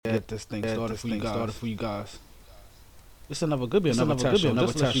get this thing started for you guys. This another good be another test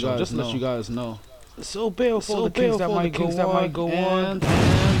show. Just let you guys know. So bear with all the things that might go on.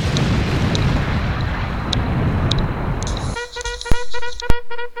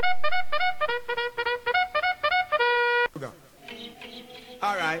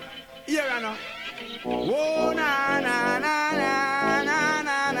 All right, here I know. Whoa, na na na na na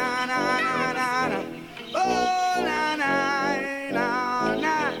na na na na na. Oh, na na na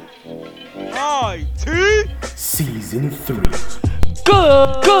na. IT Season 3.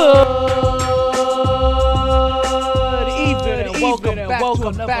 Good evening and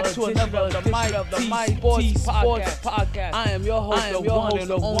welcome back to another of the Mighty Sports Podcast. I am your host, the one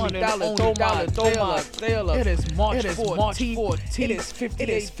and only Dollar Taylor. It is March 14th. It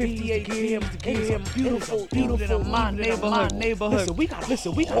is 58 p.m. Beautiful in my neighborhood.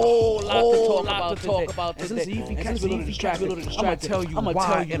 Listen, we got a whole lot to talk about today. Listen, if you catch me a little distracted, I'm gonna tell you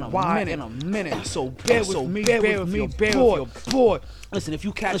why in a minute. So bear with me, bear with your boy. Listen, if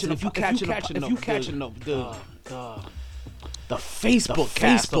you catching the Facebook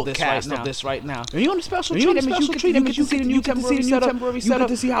cast of this right now. And you on the special treat. You can see the new temporary setup. You get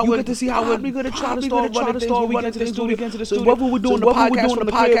to see how we're going to try to start running things when we get into the studio. Whether we're doing the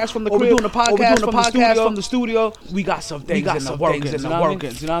podcast from the crib, or we're doing the podcast from the studio, we got some things in the workings. You know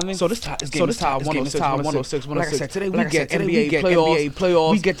what I mean? So this time, 106. Like I said, today we get NBA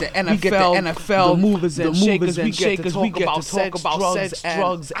playoffs. We get the NFL, the movers and shakers. We get to talk about sex,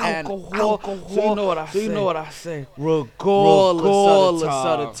 drugs, and alcohol. So you know what I say. Regardless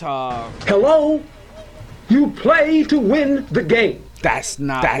of the time. Hello? You play to win the game. That's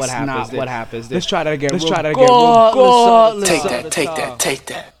not what happens. Let's try that again. Take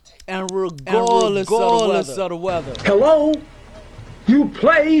that. And regardless of the weather. Hello? You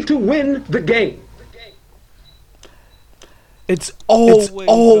play to win the game. It's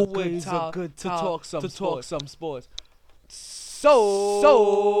always good to talk some sports.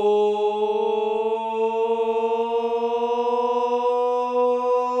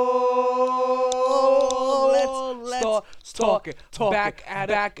 Talking back at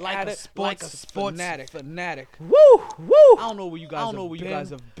it like a sports fanatic. Woo! I don't know where you guys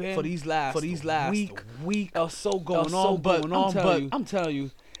have been for these last week or so going on, but I'm telling you,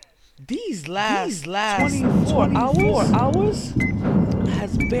 these last 24 hours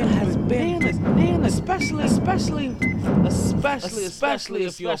has been especially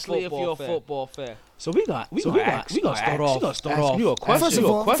if you're a football fan. So we gonna start off you a question.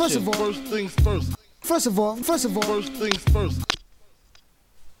 First of all, first things first.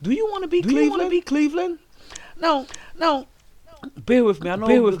 Do you want to be Cleveland? Now, bear with me. I know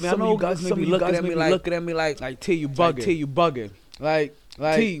you guys may be looking at me like T, you bugging. Like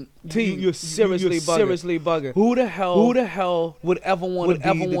T, you're seriously bugging. Who the hell would ever want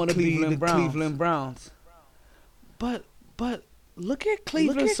to be the Cleveland Browns? But look at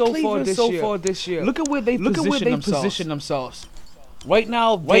Cleveland so far this year. Look at where they position themselves. Right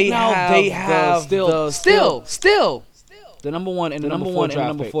now, they have still the number one and the number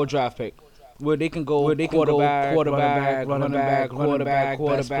four draft pick, where they can go quarterback, running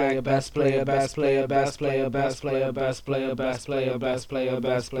back, best player. You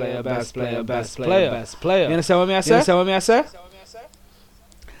understand what I say?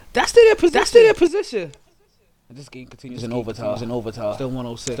 That's their position. And this game continues in overtime. Still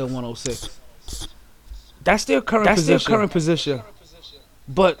 106. That's their current position.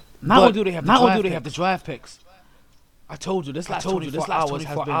 But not only do they have the draft picks. I told you this last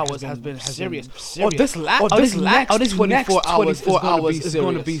 24 hours has been serious. This next 24 hours is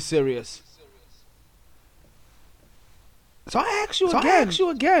going to be serious. So I ask you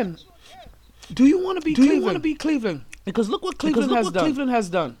again. Do you want to be Cleveland? Because look what Cleveland has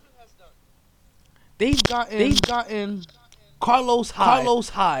done. They've gotten Carlos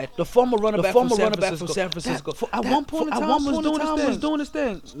Hyde, the former running back from San Francisco. At one point in time was doing his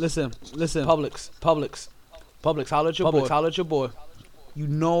thing. Listen, Publix, holler at your boy. You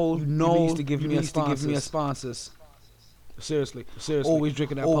know, you need to give me a sponsors. Seriously. Always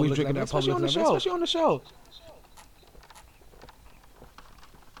drinking that Publix, especially on the show.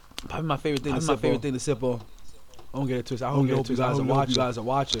 Probably my favorite thing to sip on. I don't get it twisted. I hope you guys are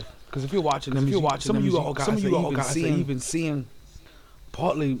watching. Because if you're watching, some of you all guys are even seeing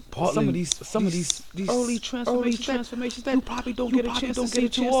partly some of these early transformations that you probably don't get a chance to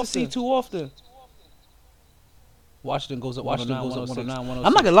see too often. Washington goes up 109.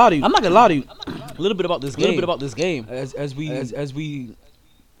 I'm not gonna lie to you. A little bit about this game. As we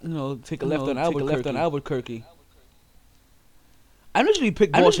take a left on Albuquerque. I initially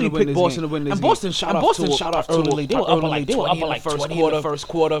picked Boston to win this game. And Boston shot off early. They were up like 20 in the first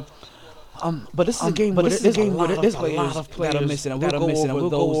quarter. But this is a game where there's a lot of players that are missing. And we'll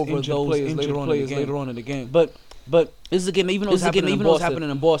go over those injured players later on in the game. But this is a game, even though it's happening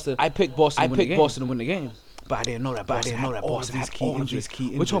in Boston, I picked Boston to win the game. But I didn't know that Boston had all these key injuries.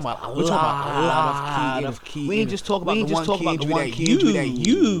 We're talking about a lot of key injuries. We ain't just talking about the one key injury that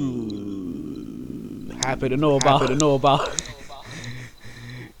you happy to know about.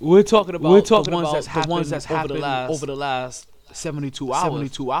 We're talking about the ones that's happened over the last 72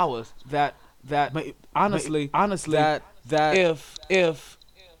 hours. That honestly, if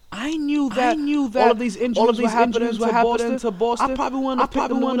I knew that all of these injuries were happening to Boston, I probably wouldn't have picked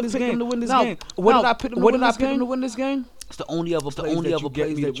them to win this game. What did I pick them to win this game? It's the only other place that you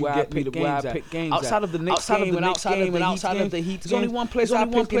get me to where I pick games outside of the Knicks game and outside of the Heat. There's only one place that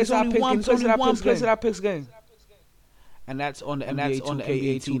I pick games. And that's on the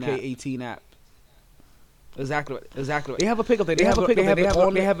NBA 2K18 app. Exactly. They have a pickup there. They have it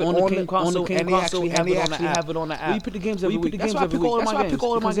on the game console, and they actually have it on the app. We pick the games every week. That's why I pick all of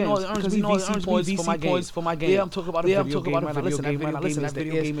my games. Because he knows it earns me VC points for my game. Yeah, I'm talking about a video game. Listen, that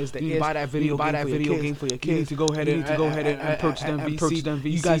video game is the you buy that video game for your kids. You need to go ahead and purchase them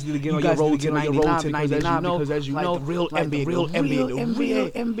VC. You guys need to get on your road to 99 because as you know, the real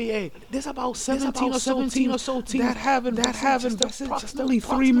NBA. There's about 17 or so teams that have approximately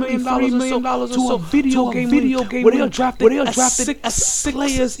 $3 million to a video game where they'll draft six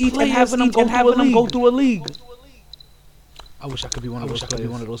players each and having them go through a league. I wish I could be one of those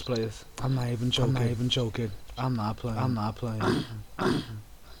players. I'm not even joking. I'm not playing.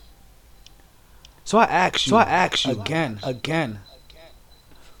 So I ask you again.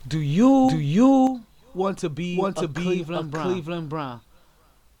 Do you want to be a Cleveland Brown?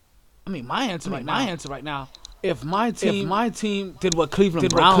 I mean, my answer right now. If my team did what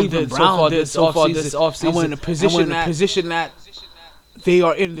Cleveland Brown did so far this offseason, and we're in a position that they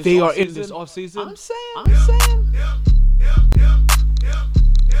are in this offseason, I'm saying.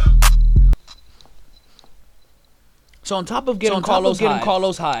 So on top of getting Carlos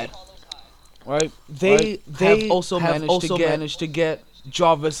Hyde, right? They have also managed to get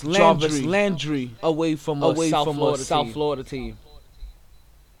Jarvis Landry away from a South Florida team,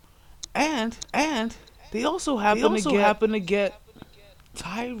 and they also happen to get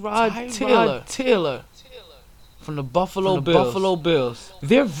Tyrod Taylor from the Buffalo Bills.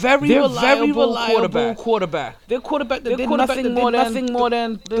 They're very reliable quarterback. Their quarterback did nothing more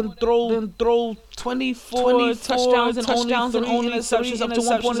than throw 24 touchdowns and only interceptions up to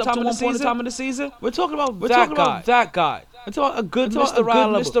one point in time in the season. We're talking about that guy. We're talking about a good Mr.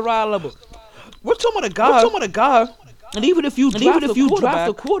 Reliable. We're talking about a guy. And even if you draft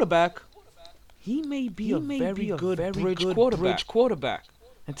a quarterback, he may be a very good bridge quarterback.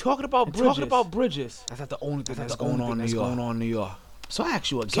 And talking about bridges, that's not the only thing that's going on in New York. So I ask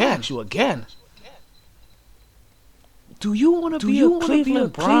you again. Do you want to be a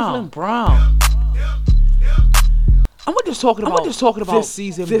Cleveland Brown? I'm not just talking about this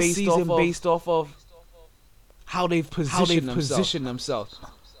season based off of how they've positioned themselves.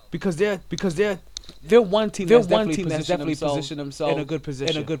 Because they're one team that's definitely positioned themselves in a good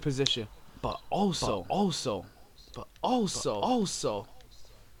position. But also,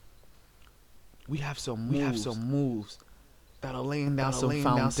 we have some moves that are laying down some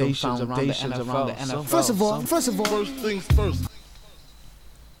foundations around the NFL. First of all, first things first.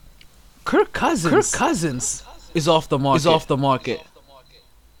 Kirk Cousins is off the market.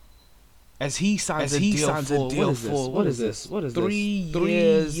 As he signs a deal for what is this? 3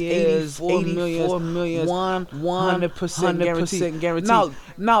 years, $84 million, 100% guarantee.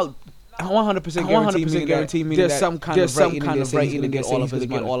 Now, 100% guarantee meaning there's some kind of writing to get all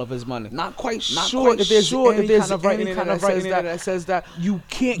of his money. Not quite sure if there's any kind of writing that says that you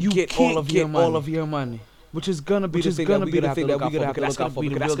can't get all of your money. Which is gonna be the thing that we're gonna have to look out for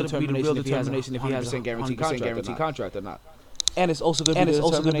because that's gonna be the real determination if he has a 100% guarantee contract or not. And it's also gonna be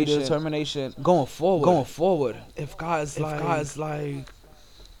the determination going forward. If guys like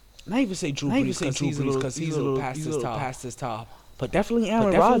not even say Drew Brees because he's a little past his top. But definitely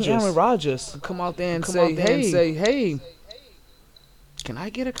Aaron Rodgers come out there and say, hey, can I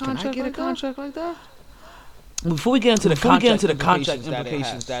get a contract like that? Before we get into the contract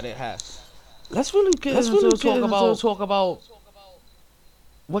implications that it has, let's really talk about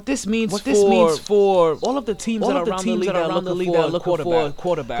what this means for all of the teams that are around the league that are looking for a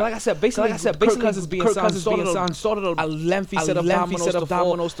quarterback. Like I said, basically Kirk Cousins being signed started a lengthy set of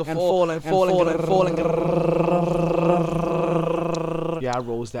dominoes to fall. Yeah, I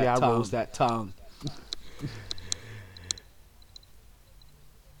rose that tongue.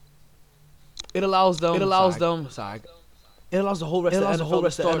 It allows the whole rest of the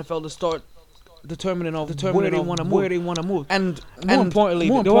NFL to start determining where they want to move. And more importantly,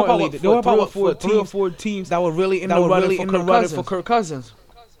 there were about 3 or 4 teams that were really in the running for Kirk Cousins.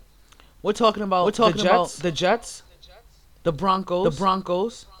 We're talking about the Jets, the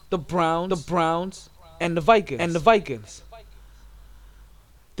Broncos, the Browns, and the Vikings.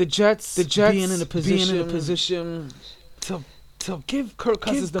 The Jets being in a position to give Kirk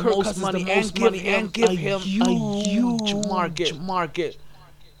Cousins the most money and give him a huge market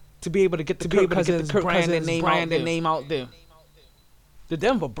to be able to get the Kirk Cousins brand and name out there. The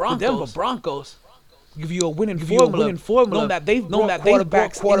Denver Broncos give you a winning formula. Knowing that they've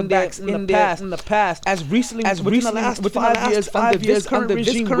brought quarterbacks in the past as recently within the last 5 years under this current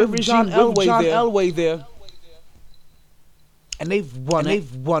regime with John Elway there. And they've won it.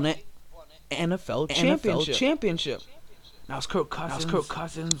 NFL championship. Now it's Kirk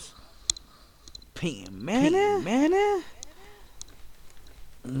Cousins. Peyton Manning?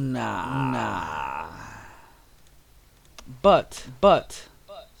 Nah. But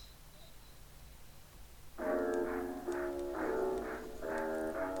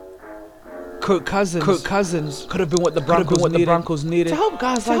Kirk Cousins could have been what the Broncos needed to help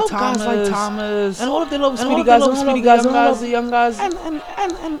guys like Thomas and all of the little speedy guys, all the young guys,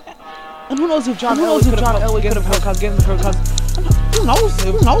 and who knows if John Elway could have helped getting Kirk Cousins. Who knows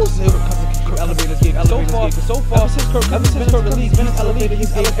if Kirk elevated his game so far since Kirk Cousins been elevated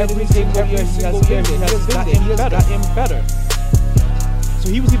his game every single year. He has gotten better. So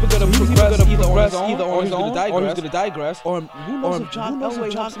he was either going to progress either on his own, or he was going to digress, or who knows if John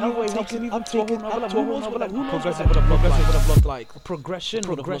Elway helps him up to a whole nother level. Who knows what progression would have looked like. Progression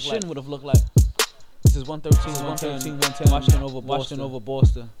would have looked like. This is 113, Washington over Boston.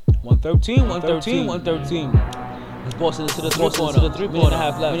 113. It's Boston to the 3-quarter.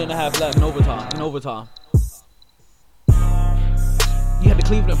 Minute and a half left in overtime. You had the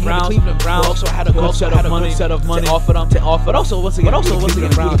Cleveland Browns also had a good set of money to offer them. But also once again, the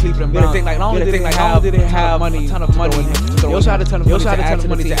Cleveland Browns. Not only did they have a ton of money, they also had a ton of money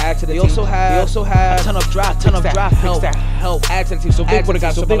to add to the team. They also had a ton of draft picks that help add to the team. So they would have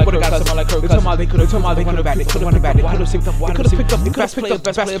got someone like Kirk Cousins. They could have running back. They could have picked up the best player. They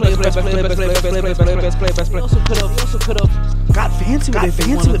also could have got fancy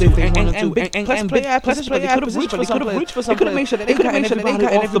with it if they wanted to. And big position. They could have reached for some. They could have made sure that they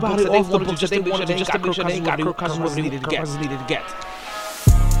got everybody off the books just to make sure they got Kirk Cousins what they needed to get.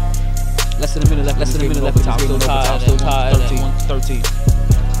 Less than a minute left. Still tied. 113.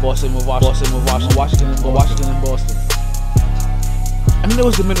 Boston with Washington and Boston. And then there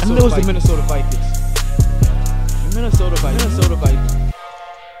was the Minnesota Vikings. The Minnesota Vikings.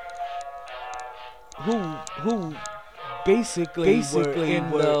 Who basically were in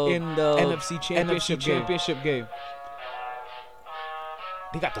the NFC Championship game.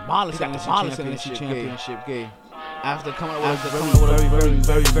 They got demolished in the NFC Championship game. After coming out with a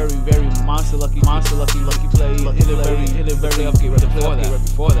very monster lucky play, hit it very upgrade right before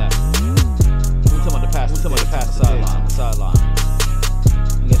that. We're talking about the pass. The sideline.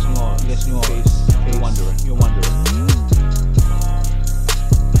 Yes, you are. You're wondering.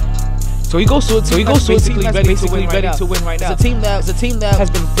 So he goes to basically ready to win right now. It's a team that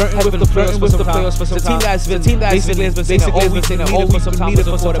has been burnt with the players for some time. It's a team that has been saying that all we needed for some time as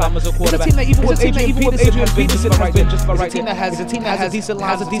a quarterback. It's a team that even with Adrian Peterson has been just right there. It's a team that has a decent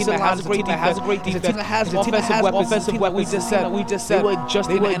line, has a great defense, a team that has offensive weapons. We just said they were just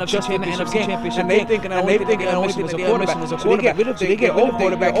in the NFC Championship, and they thinking that only was a quarterback. They get old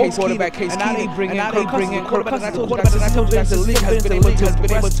quarterback Case Keenum, and now they bring in Kirk Cousins. I told you that the league has been able to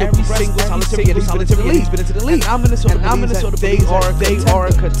every single he's been into the league. Now Minnesota they are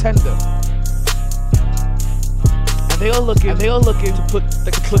a contender. And they are looking to put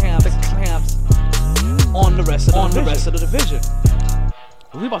the clamps on the rest of the division.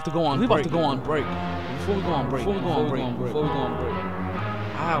 We about to go on break. Before we go on break.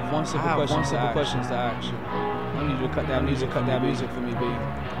 I have one simple question to ask you. I need you to cut that music for me, baby.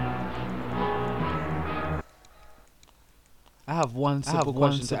 I have one simple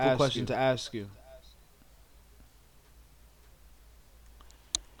question to ask you.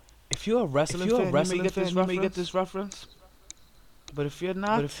 If you're a wrestling fan, you get this reference. But if you're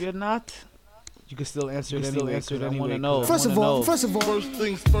not, you can still answer it anyway. I want to know. First of all, first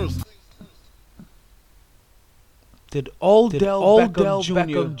things first. Did Odell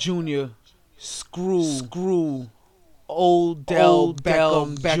Beckham Jr. screw Odell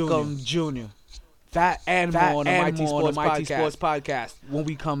Beckham Jr.? That and more on the Mighty Sports Podcast when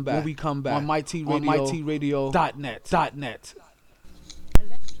we come back on MightyRadio.net.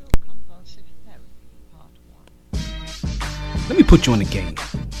 Let me put you on a game.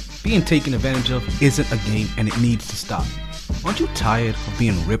 Being taken advantage of isn't a game and it needs to stop. Aren't you tired of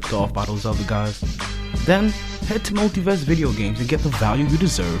being ripped off by those other guys? Then head to Multiverse Video Games and get the value you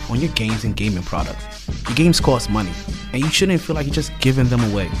deserve on your games and gaming products. Your games cost money, and you shouldn't feel like you're just giving them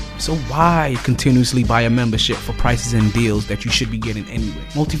away. So why continuously buy a membership for prices and deals that you should be getting anyway?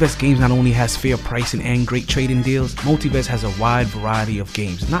 Multiverse Games not only has fair pricing and great trading deals, Multiverse has a wide variety of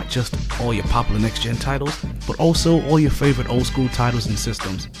games, not just all your popular next-gen titles, but also all your favorite old-school titles and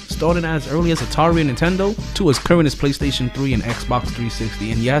systems, starting as early as Atari and Nintendo to as current as PlayStation 3 and Xbox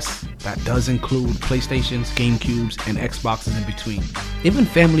 360, and yes, that does include PlayStations, GameCubes, and Xboxes in between. They've been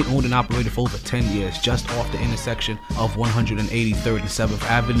family-owned and operated for over 10 years, just off the intersection of 183rd and 7th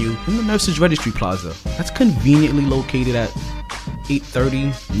Avenue in the Nurses Registry Plaza. That's conveniently located at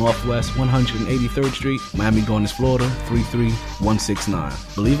 830 Northwest 183rd Street, Miami Gardens, Florida 33169.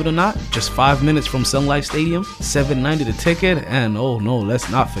 Believe it or not, just 5 minutes from Sun Life Stadium, $7.90 the ticket, and oh no, let's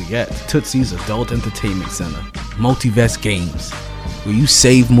not forget Tootsie's Adult Entertainment Center. Multiverse Games, where you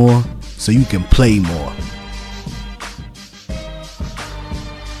save more so you can play more.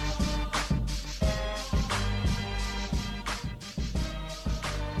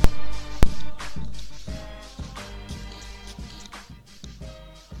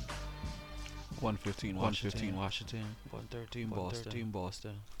 Washington, 113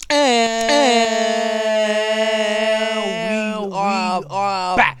 Boston. And we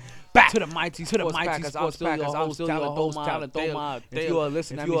are back to the mighty Sports Packers. I'm still your host, Talent Doma. If you are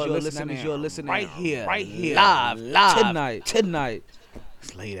listening right here, live tonight.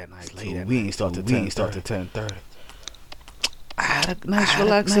 It's late at night. We ain't start to 10:30. I had a nice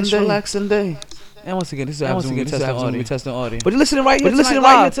relaxing day. And once again, this is testing audio. But you're listening right here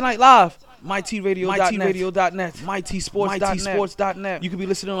tonight live. MyTRadio.net, MyTSports.net. You can be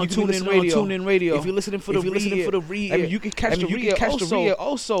listening on TuneIn Radio. If you're listening for the read, I mean, you can catch the read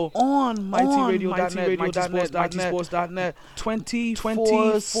also on MyTRadio.net, MyTSports.net,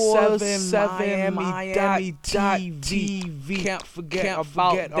 24/7 Miami.TV. Can't forget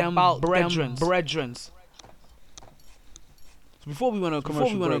about them brethrens. So before we went on a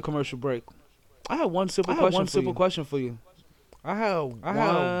commercial break, I had one simple question for you. I have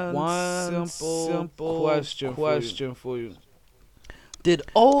one simple question for you. Did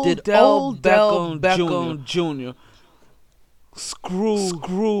Odell Beckham Jr.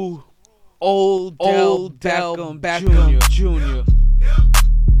 screw Odell Beckham Jr.?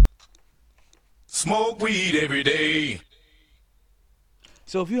 Smoke weed every day.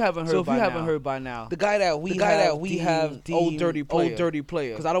 So if you haven't heard by now, the guy that we have old dirty player.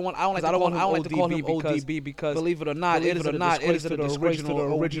 Because I don't want to call him ODB because believe it or not, it is a disgrace to the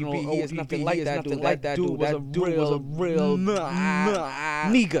original ODB. He is nothing like that dude. That dude was a real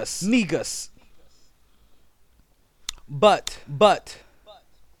negus. But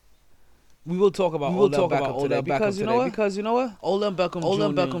we will talk about Odell Beckham today because you know what? Odell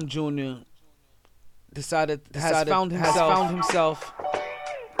Beckham Jr. has found himself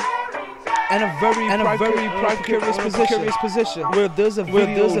in a very precarious position where there's a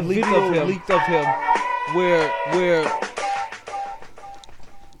video leaked of him where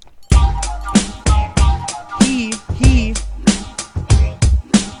he is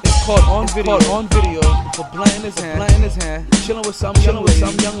caught on video for blunt in his hand, chilling with some young lady,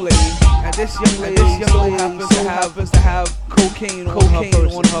 and this young lady happens to have cocaine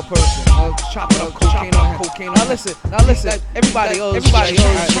on her person. Chopping up cocaine on her. Now listen. Everybody else. They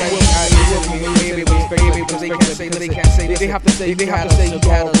can't say. They have to say he had a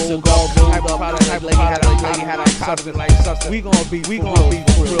cigar rolled up type of product. Like he had a substance. We gonna be for real,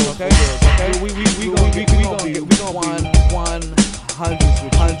 okay? We gonna get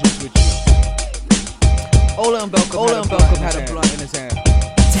 100s with you. Odell Beckham had a blunt in his hand.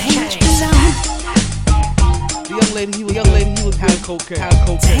 The young lady, he was having cocaine.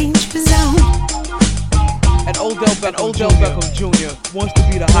 And Odell Beckham Jr. wants to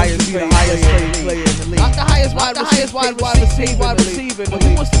be the highest paid player in the league. Not the highest wide receiver, but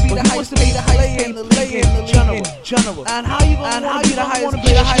he wants to be the highest paid player in the league in general. And how you gonna be the highest paid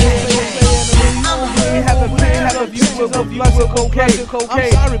player in the league? You have a view of cocaine.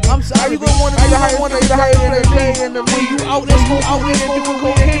 I'm sorry. You gonna want to be the highest paid player in the league? You out there doing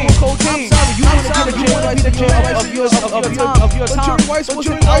cocaine. I'm sorry. You want to be the joy of your time. Jerry Rice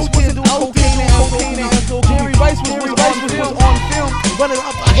wasn't out there doing cocaine. Jerry Rice was on film running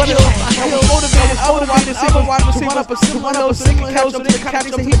up a hill, motivated other wide receivers to run up a single hill so they can catch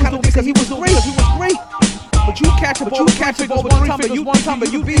up to the kind of because he was great. But you catch a ball with one time,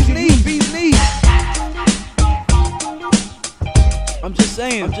 but you bees knees. I'm just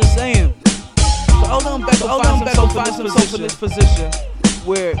saying. Odell Beckham finds himself in this position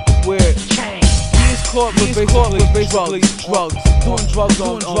where he is caught with basically drugs, doing drugs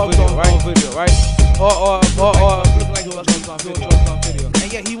on video, right? Or looking like drugs on video. And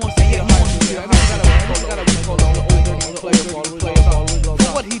yet he wants to get a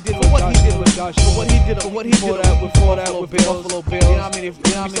what he did with Josh, what he did before that with Buffalo Bills. You know what I mean? If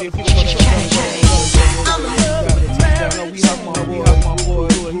we have my boy,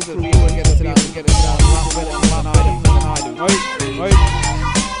 he's gonna be able to get it a lot better than I do, right?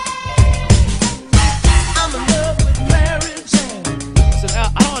 I'm in love with marriage. So now,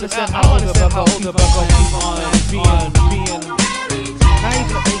 I don't understand how Odell Beckham keeps on being not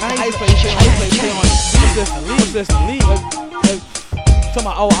even play on this league. Talking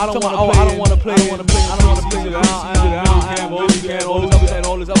about, I don't want to play.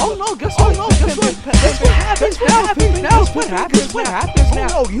 Oh no, guess what? That's what happens now.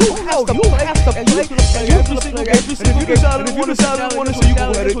 Oh no, you have to play. Every single game. And if you decide I don't want to, so you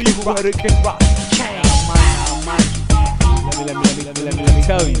go ahead and kick rock. Let me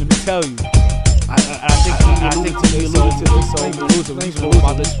tell you. I think we alluded to this. We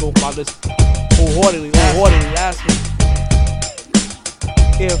spoke about this wholeheartedly last week.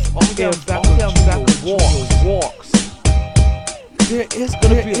 If Beckham walks, there is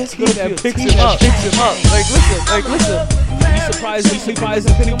gonna be a team that picks him up. Like listen. You surprised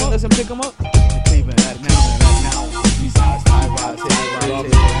Cleveland doesn't pick him up? Cleveland now. These guys, Tyrod,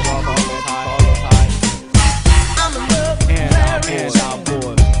 and our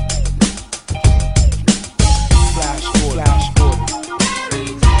boy, Flash Gordon.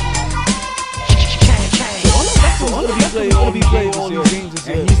 Gonna be playing all these games this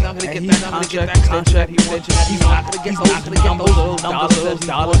year. And he's not gonna get that contract he wants. He's not gonna get those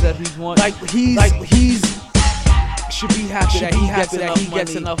dollars that he wants. Like he's should be happy that he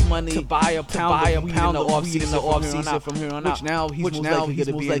gets enough money to buy a pound of weed in the offseason from here on out. Which now he's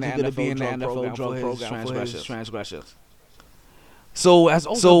most likely going to be in the NFL drug program for his transgressions. So as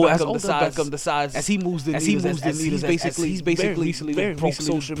Odell Beckham decides, as he moves the needles, he's basically recently broke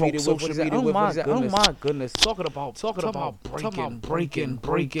social media. Oh my goodness! Talking about breaking.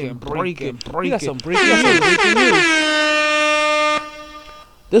 We got some breaking news.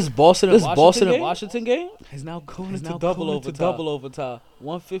 This Boston and Washington game is now going into double overtime.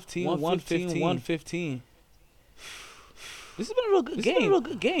 115. This has been a real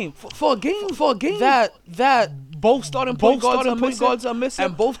good game. For a game that both starting point guards are missing,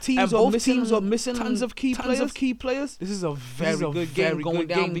 and both teams are missing tons of key players. This is a very good game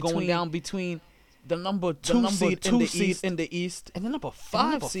going down between the number 2 seed in the East and the number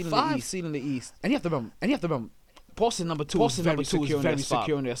 5 seed in the East. And you have to remember, Boston number 2 is very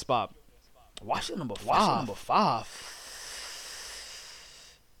secure in their spot. Washington number 5.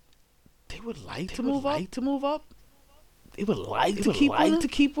 They would like to move up. They would like to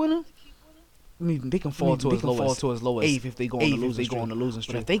keep winning. I mean, they can fall to as low as 8 if they go on the losing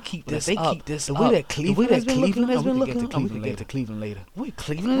streak. But if they keep this up, the way that Cleveland has been looking, we can get to Cleveland later. The way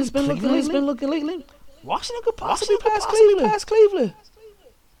Cleveland has been looking lately, Washington could possibly pass Cleveland.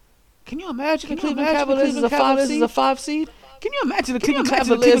 Can you imagine the Cleveland Cavaliers is a 5 seed? Can you imagine the Cleveland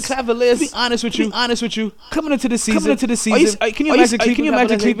Cavaliers? To be honest with you, coming into the season. Can you imagine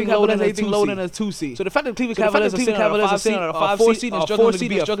Cleveland Cavaliers anything lower than a 2 seed? So the fact that Cleveland Cavaliers are sitting on a 5 seed and struggling to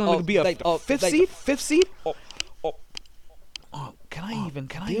be a 5th seed? Can I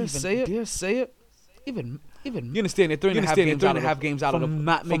even say it? Even you understand? They're 3.5 games out of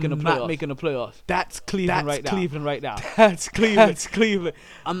not making the playoffs. That's Cleveland right now. That's Cleveland.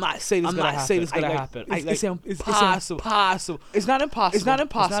 I'm not saying it's gonna happen. It's impossible. It's not impossible. It's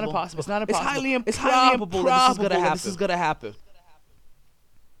highly improbable that this is gonna happen.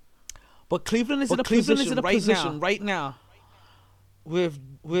 But Cleveland is in a position right now with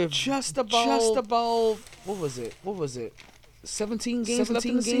just about what was it? 17 games left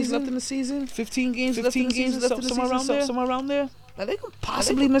in the season. 15 games left in the season. Somewhere around there. Like they could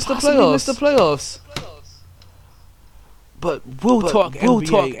possibly miss the playoffs. But we'll talk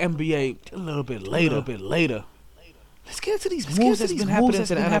NBA a little bit later. Let's get into these moves that's been happening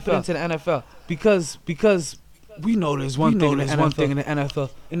to the NFL. Because we know there's one thing in the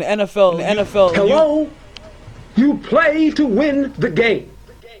NFL. In the NFL. Hello? You play to win the game.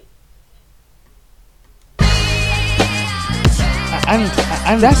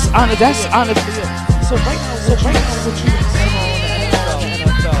 And that's honest. So right now, what you see in the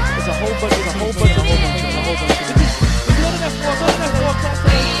NFL is a whole bunch of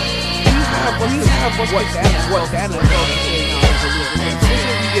we have what the NFL is saying now is a league.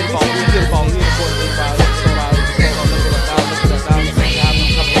 We get about look at that.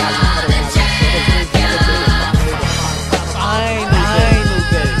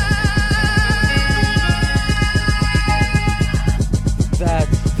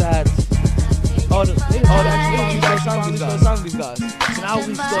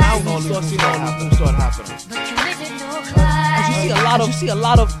 a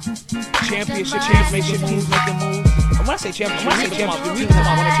lot of championship teams making moves. And when I say championship, we talking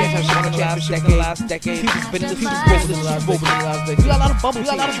about won a championship last decade. Teams been in the Super Bowl in the last decade. We got a lot of bubble teams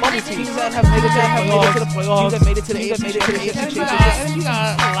that have made it to the playoffs. Teams that made it to the AFC Championship. And you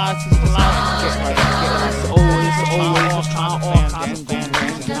got a lot of teams right. It's always trying to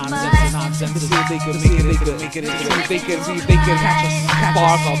nonsense. To see if they can make it. See if they can catch a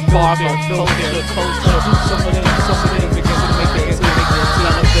spark or build their coach. Do something to make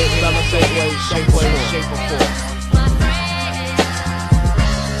it shape or form.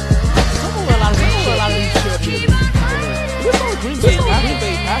 A lot of these champions. This is Green Bay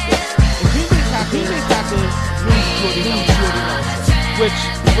Packers. The Green Bay Packers lose Jordy Nelson, which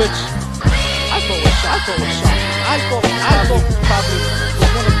I thought was shocking. I thought probably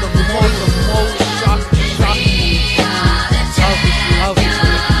was one of the most shocking obviously.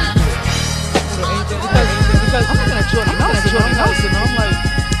 Because I'm looking at Jordy Nelson, I'm like,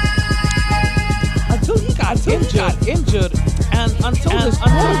 until he got injured. And until this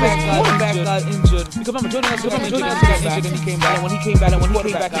quarterback got injured, because remember Jordy Nelson got injured and he came back. And when he came back, his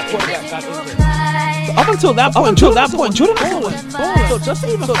quarterback got injured. So up until that point, Jordy Nelson was balling. So just to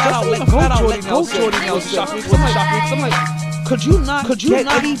even flat out let go Jordy Nelson was a shock week. I'm like, could you not get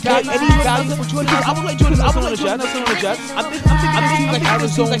any value for Jordy Nelson? I would like Jordy Nelson on the Jets. I'm thinking like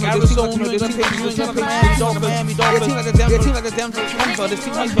Arizona, Miami Dolphins. They team like the Denver. They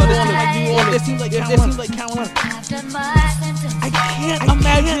team like New Orleans. They team like Carolina. I can't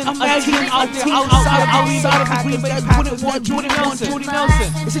imagine a team outside of the Green Bay Packers that Jordy Nelson.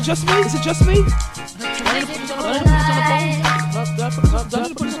 Is it just me? I need to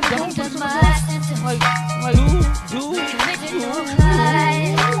put this on the phone. Like, Jordy.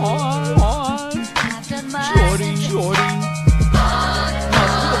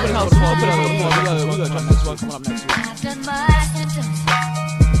 We gotta drop this one coming up next week.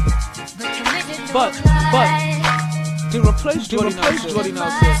 But they replaced Jordy Nelson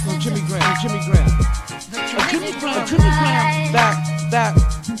with Jimmy Graham. A Jimmy Graham that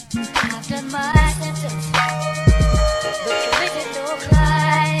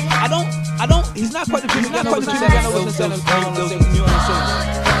I don't. He's not quite the Jimmy Graham was in New Orleans Saints.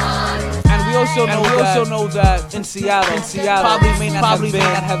 And we also know that in Seattle probably may not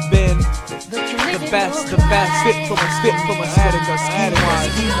have been the best fit from a scheme productive.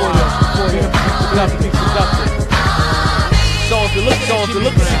 So if you're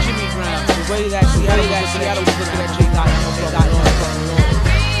looking at Jimmy Graham, the way that Seattle was looking at J. Dot,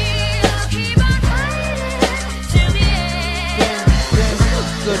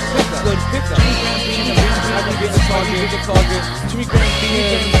 good pickup. Jimmy Graham being the target. Jimmy Graham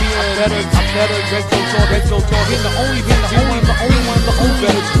being a better red zone target. Being the only one who's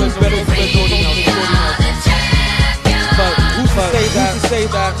better Jordy Nelson. But who's to say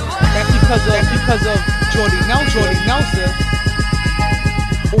that because of Jordy Nelson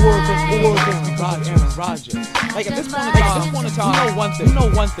or just because Aaron Rodgers. Like at this point in time, we know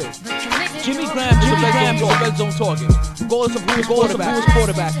one thing. Jimmy Graham is a red zone target, regardless of who his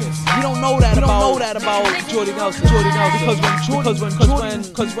quarterback is. We don't know that about Jordy Nelson.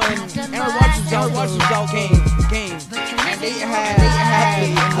 Because when Aaron Rodgers was out game, and they had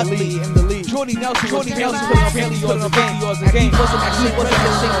Huntley in the league. Jordy Nelson was putting up 50 yards a game. He wasn't the same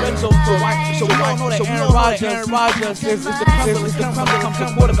red zone target. So we don't know that Aaron Rodgers is the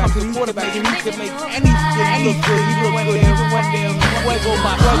quarterback. And he can make anything look good, even when they're Fuego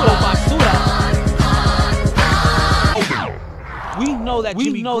Basura. We know that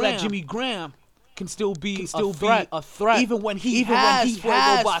Jimmy Graham can still be a threat, even when he has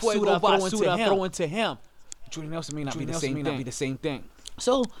Fuego Basura thrown to him. Jordy Nelson may not be the same thing.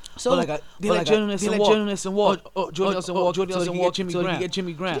 So they let Jordan walk. Jordy Nelson walk. Jimmy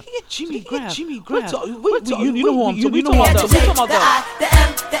Graham. You know who I'm talking about. The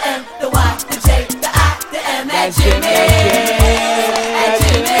M, the N, the Y, the J, the I, the M. That's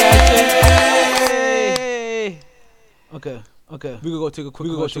Jimmy. Okay. We gonna take a quick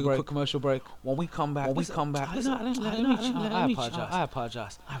commercial break. When we come back. I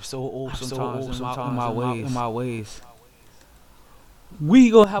apologize. I'm so old sometimes in my ways. We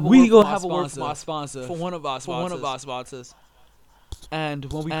gonna have a word from our sponsor for one of our sponsors. And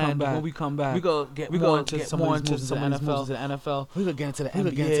when we come back, we gonna get more into some of these moves in the NFL. We gonna get into the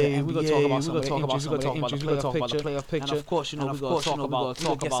NBA. We gonna talk about some of the injuries. We gonna talk about the playoff picture. And of course, we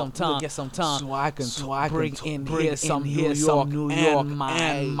gonna get some time so I can bring in some New York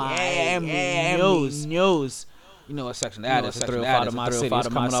and Miami news. You know what section that is. Thrill Fight of my city.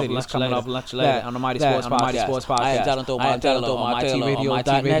 It's coming up lunch later on the Mighty Sports Podcast. I am Jonathan Martello on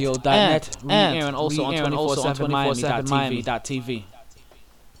mytradio.net. And also on 247miami.tv.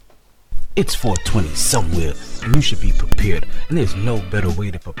 It's 420 somewhere, and you should be prepared. And there's no better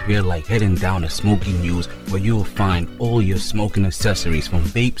way to prepare like heading down to Smoky News, where you'll find all your smoking accessories from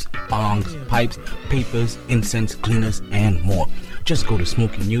vapes, bongs, pipes, papers, incense, cleaners, and more. Just go to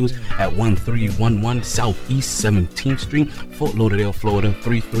Smoky News at 1311 Southeast 17th Street, Fort Lauderdale, Florida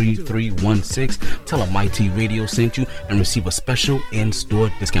 33316. Tell them MyT Radio sent you and receive a special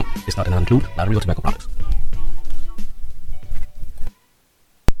in-store discount. This not include lottery or tobacco products.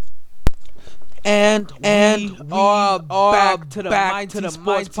 And we are back to the Mighty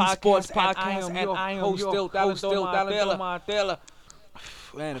Sports Podcast. And I am your host, still Martella.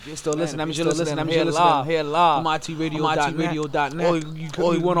 Man, if you're still listening, I'm here live. MyTRadio.net.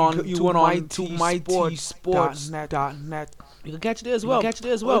 Or you went on to MyTSports.net. You can catch it there as well. You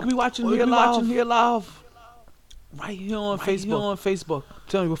can be watching here live. Right here on Facebook.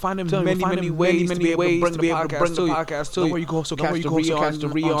 Tell me, we'll find many ways to be able to bring the podcast to you. You can also catch the re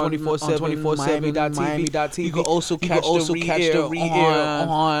on 24/7 You can also catch the re on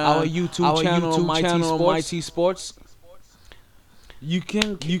our YouTube channel, MyT Sports. You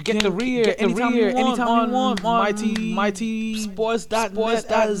can get the re anytime you want on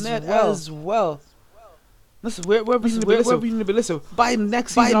MyTSports.net as well. Listen, wherever you need to be listening. By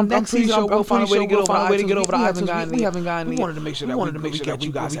next season, I'm pretty sure we'll find a way to get over the iTunes. We haven't gotten. We wanted to make sure that we get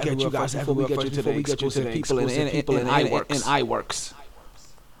you guys before we get you to the exclusive people in iWorks.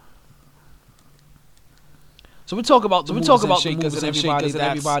 So we talk about the moves and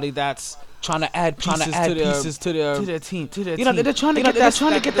everybody that's trying to add pieces to their team. You know, they're trying to get that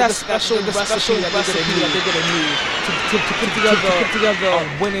special recipe that they're gonna need to put together a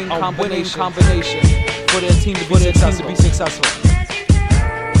winning combination for their team to be successful.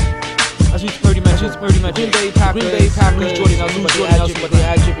 As we already mentioned, Green Bay Packers lose Jordy Nelson, but they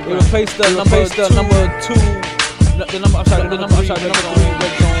add Jimmy. They replaced the number 3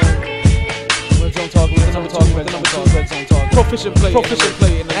 red zone talk. Proficient play.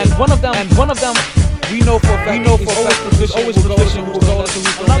 And one of them, we know for a fact, is always proficient.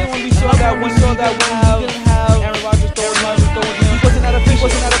 Another one we saw that when we didn't have Aaron Rodgers throwing him, he wasn't that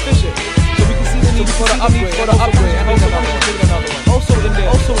efficient. So we can see the need for the upgrade. And also in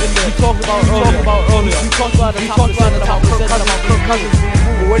there, we talked about earlier. We talked about the top of Kirk Cousins.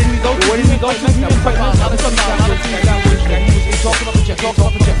 Where did we go? Next time, we talked about the Jet. Talking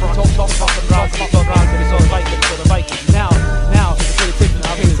about the Browns, but it's all the Vikings. Now, pay attention.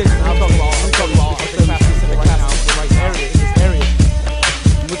 I'm talking about specific right now in this area.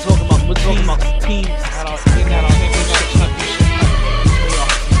 We're talking about teams that are in that championship. We got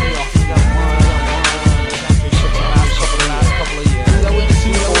one championship the last couple of years. That went to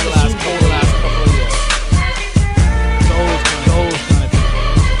the last couple of years. Those kind of teams.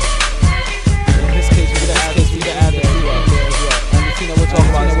 In this case, we add the two up there as well. And the team that we're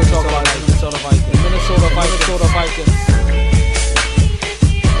talking about is Minnesota Vikings. Minnesota Vikings.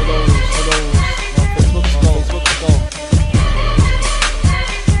 For those Facebook scroll.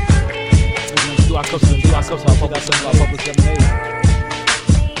 Do our cups, our public lemonade.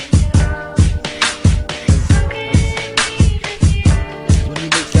 When you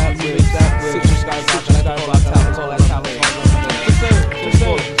mix that with citrus guys, all that talent.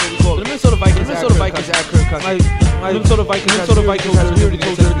 The Minnesota Vikings add Kirk Cousins. Minnesota Vikings has really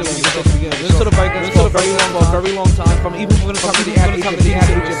told you at the beginning. Minnesota Vikings for a very long time. From even when it comes to the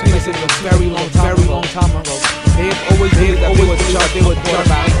very long time ago. They've always been a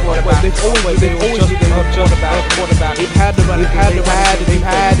quarterback. They've always been a quarterback. They've had the running. They've added.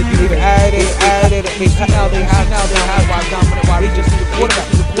 Now they have wide dominant. Why they just need a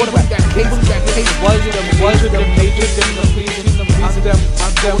quarterback. That case was the major them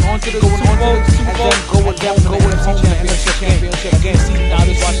going on to the Super Bowl and then going down to the NFC Championship game.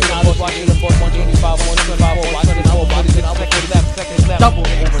 Watching the 125,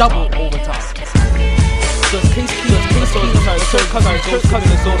 125, double overtime. So Case Keenum, Kirk Cousins goes to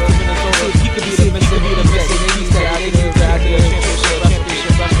Minnesota. He could be the missing piece that they need to add to the championship recipe.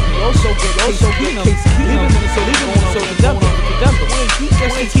 You also get Case Keenum leaving Minnesota, going over to Denver. He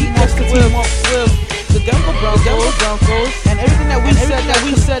gets to team up with the Denver Broncos, and everything that we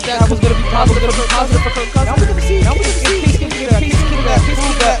said that was going to be positive for Kirk Cousins. Now we're going to see. Case Keenum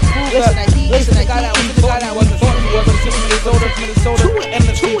prove that. Listen, the guy that we thought he was in Minnesota, two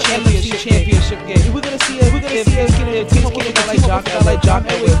NFC championship games. We're going to see a team like John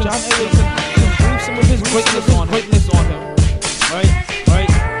Elway can bring some of his greatness on him. Right?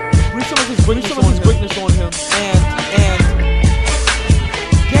 Bring some of his greatness on him, and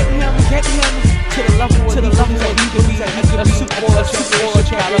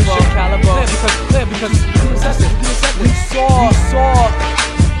we saw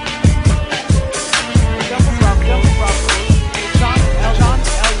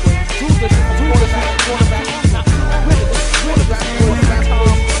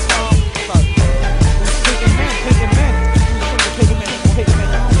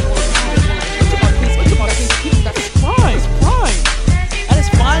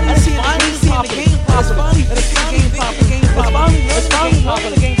Elway do this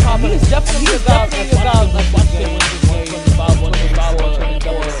quarterback. It's definitely about like watching that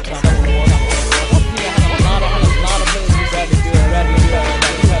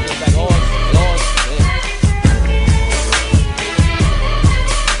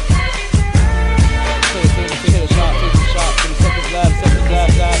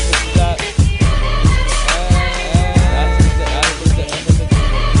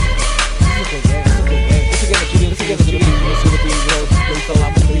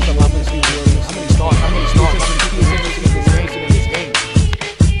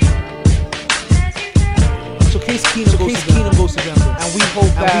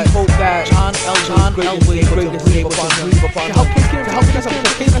John Elway is great to breathe upon him. To help Case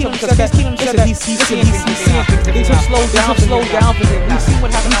Keenum, because he's seeing things to slow down for him. We've seen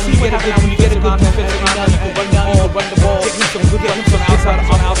what happens when you get a good defense. Now you can run the ball, get him some good runs from outside of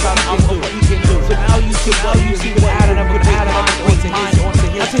what he can do. So now you see what added up onto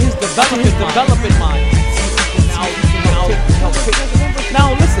his development mind.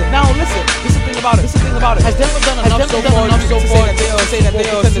 Now listen. This is the thing about it. Has Denver done enough so far to say that they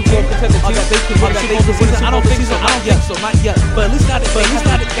are a Super Bowl contender team? That they could win the season? I don't think so. Not yet. But at least not at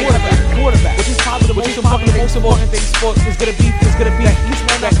quarterback, which is probably the most important thing sport is gonna be at least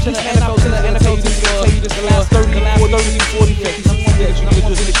one back to the NFL team tell you this the last 30, 40, 50. Someone that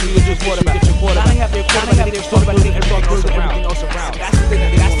you just quarterback. Now they have their quarterback. Everything else around.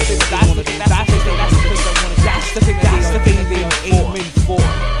 That's the thing that they are aiming for.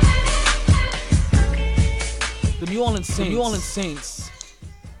 The New Orleans Saints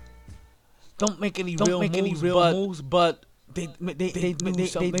don't make any real moves, but they make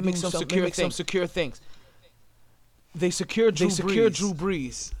some secure things. They secure Drew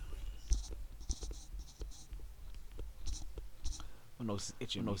Brees. Oh no, it's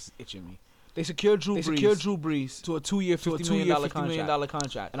itching me. They secured Drew Brees to a 2-year, $50 million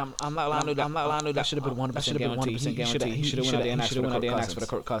contract. And I'm not lying to that. Should have been 100% guarantee. He should have went out there and asked for the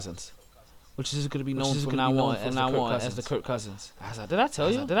Kirk Cousins, which is going to be known from now on as the Kirk Cousins. Did I tell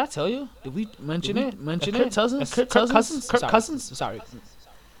you? Did we mention it? Kirk Cousins. Sorry.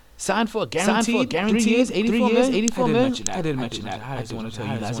 Signed for a guaranteed 3 years, $84 million. I didn't mention that. I just want to tell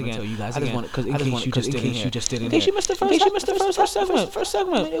you guys again. I just want because in case you just didn't hear. In case you missed the first segment.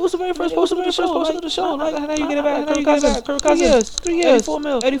 It was the very first post of the show. Like how you get it back? Kirk Cousins. 3 years. $84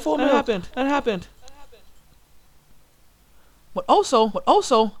 million. That happened. But also,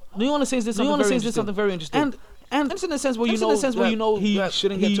 New Orleans Saints did something very interesting. And it's in a sense where you know he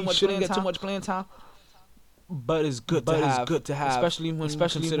shouldn't get too much playing time. But it's good to have, especially when you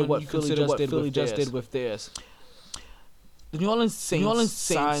consider what Philly just did with theirs. The New Orleans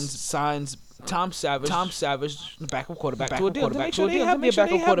Saints signs Tom Savage, the backup quarterback, to a deal. To make sure they have a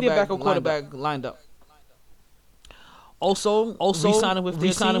backup quarterback lined up. Also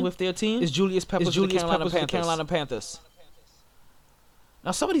re-signing with their team is Julius Peppers with the Carolina Panthers.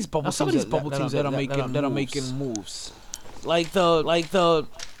 Now some of these bubble teams that are making moves, like the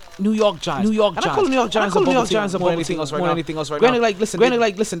New York Giants. And I call the New York Giants more than anything else right now.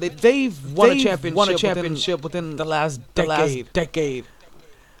 Granted, listen, they've won a championship within the last decade.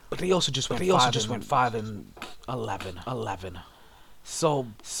 But they also just went 5-11. So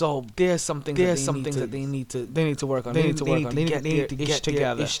there's some things that they need to work on. They need to get their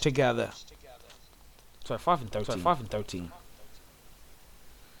ish together. Sorry, 5-13.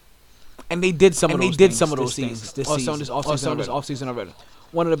 And they did some of those things this offseason already.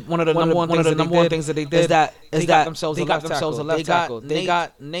 One of the number one things that they did is that they got themselves a left tackle. They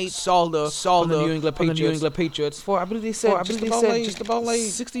got Nate Solder from the New England Patriots for I believe they said just about like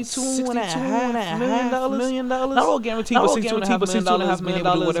 $62.5 million. Not all guaranteed, but $62.5 million.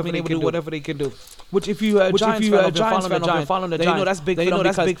 Whatever they can do. Which if you Giants fan have been following the Giants, they know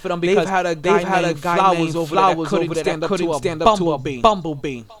that's big for them because they've had a guy named Flowers over there that couldn't stand up to a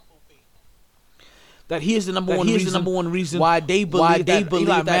bumblebee. That he is the number one reason why they believe that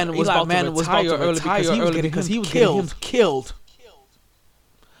Eli Manning was about to retire early because he was getting killed.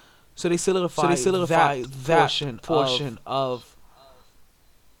 So they solidified that portion of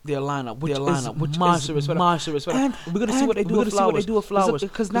their lineup, which is monstrous. And we're gonna see what they do with Flowers.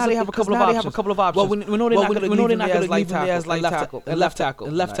 Because now they have a couple of options. Well, we know they're not gonna leave him there as left tackle.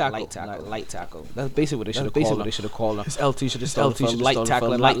 That's basically what they should have called him. His LT should have started for light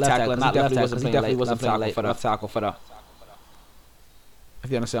tackle and left tackle. He definitely wasn't playing left tackle for the. If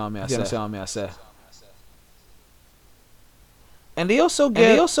you understand what I say. And they also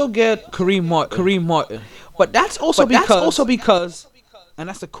get Kareem Martin. But that's also because. And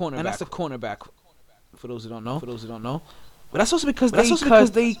that's the cornerback. For those who don't know. But that's also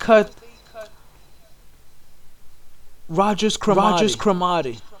because they cut Rogers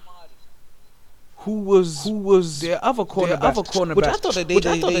Cromartie. Who was their other cornerback. Which I thought that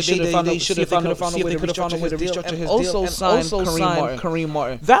they should have found a way to restructure his deal. Also signed Kareem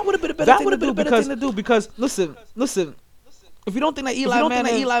Martin. That would have been a better thing to do because listen. If you don't think that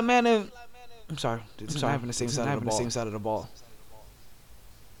Eli Manning, I'm sorry, having the same side of the ball.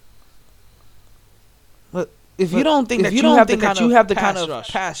 But if you don't think that you have the kind of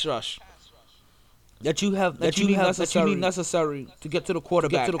pass rush that you need necessary to get to the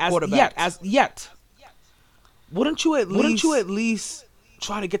quarterback, yet, wouldn't you at least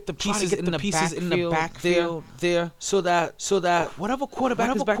try to get the pieces in the backfield there so that whatever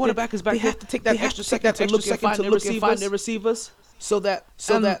quarterback is back, they have to take that extra second to look and find their receivers. So that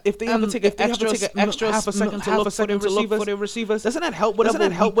if they ever take an extra half a second to look for their receivers, doesn't that help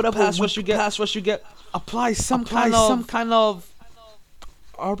whatever pass rush you get? Apply some kind of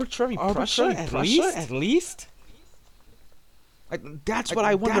arbitrary pressure at least. Like that's what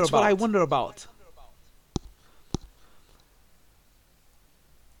I wonder about.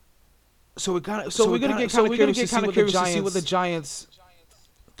 So we're gonna get kind of curious to see what the Giants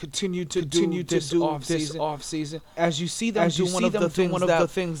continue to do this off season. As you see them do one of the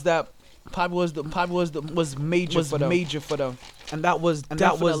things that was major for them, and that was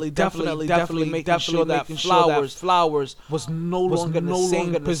definitely making sure that Flowers was no longer in the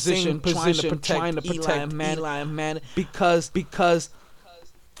same position trying to protect Eli Manning because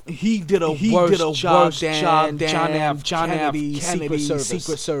he did a worse job than John F. Kennedy's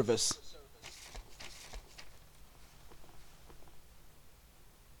Secret Service.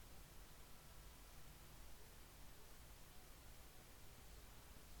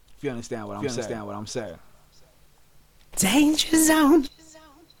 If you understand what I'm saying. Danger zone.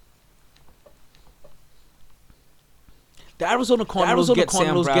 The Arizona Cardinals get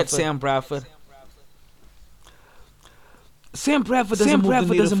Sam Bradford. Sam Bradford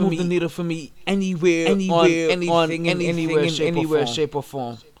doesn't move the needle for me anywhere, shape or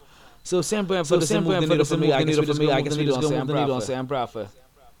form. So Sam Bradford doesn't move the needle for me. I guess we just go on Sam Bradford.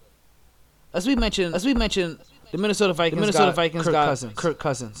 As we mentioned, the Minnesota Vikings got Kirk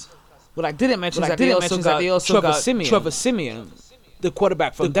Cousins. What I didn't mention is that they also got Trevor Siemian, the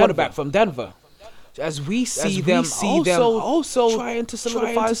quarterback from Denver. As we see them also trying to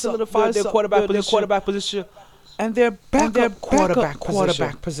solidify their quarterback position and their backup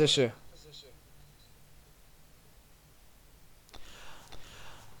quarterback position.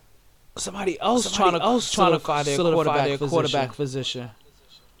 Somebody else trying to solidify their quarterback position.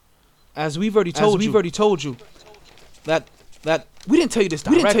 As we've already told you that we didn't tell you this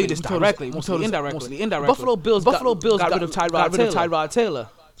directly. Mostly indirectly. Buffalo Bills got rid of Tyrod Taylor.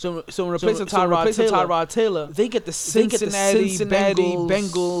 So in replacing Tyrod Taylor, they get the Cincinnati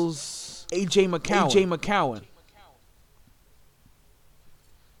Bengals AJ McCown.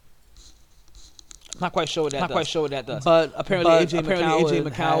 Not quite sure what that does. But apparently AJ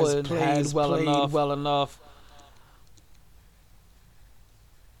McCown has played well enough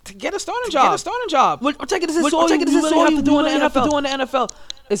to get a starting job. We're taking this is all you really have to do in the NFL.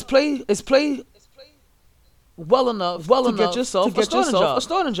 Is play well enough to get yourself a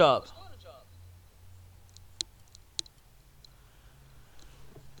starting job.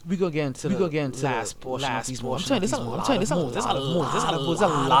 We go get into the last portion. I'm telling you, there's a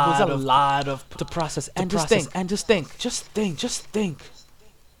lot of to process and just think.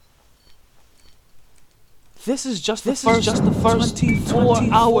 This is just the first 24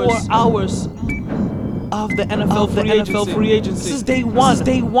 hours of the NFL free agency. This is day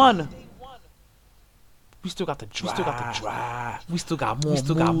one. We still got the draft. We still got more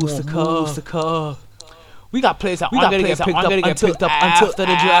moves to come. We got players that aren't going to get picked up after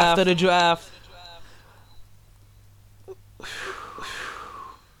the draft.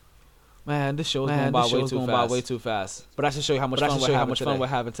 Man, this show is going by way too fast. But I should show you how much fun we're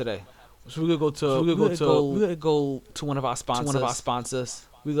having today. So we're gonna go to one of our sponsors.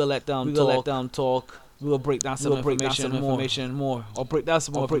 We're gonna let them talk. We'll break down some information more. Or break down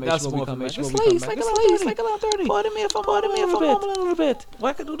some more information. It's like 11:30. Pardon me if I'm a little bit.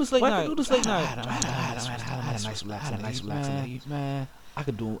 Why I could do this late night? I had a nice relaxing man. I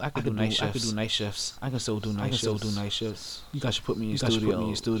could do night shifts. I can still do night shifts. You guys should put me in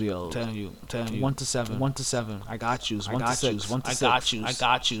your studio. Telling you. 1 to 7. 1 to 7. I got you. 1 to 6. 1 to 6. I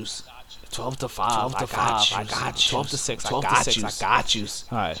got you. 12 to 5. I got you. 12 to 6. I got you.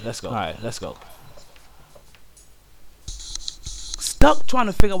 All right, let's go. Stuck trying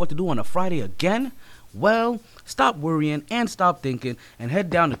to figure out what to do on a Friday again? Well, stop worrying and stop thinking and head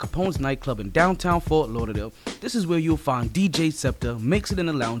down to Capone's nightclub in downtown Fort Lauderdale. This is where you'll find DJ Scepter mixing in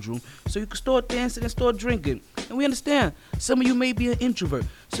the lounge room so you can start dancing and start drinking. And we understand, some of you may be an introvert,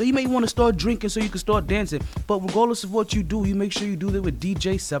 so you may want to start drinking so you can start dancing. But regardless of what you do, you make sure you do that with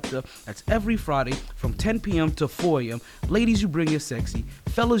DJ Scepter. That's every Friday from 10 p.m. to 4 a.m. Ladies, you bring your sexy.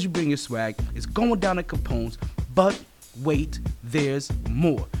 Fellas, you bring your swag. It's going down at Capone's, but wait, there's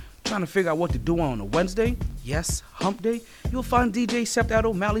more. Trying to figure out what to do on a Wednesday? Yes, hump day? You'll find DJ Scepter at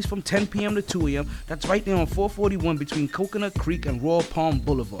O'Malley's from 10 p.m. to 2 a.m. That's right there on 441 between Coconut Creek and Royal Palm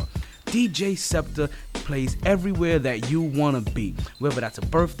Boulevard. DJ Scepter plays everywhere that you want to be. Whether that's a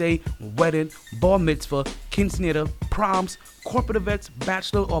birthday, wedding, bar mitzvah, quinceañera, proms, corporate events,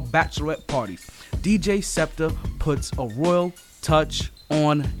 bachelor or bachelorette parties. DJ Scepter puts a royal touch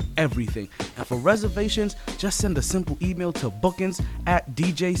on everything. And for reservations, just send a simple email to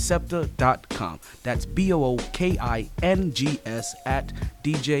bookings@djscepter.com. That's BOOKINGS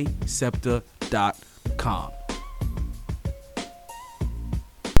 @djscepter.com.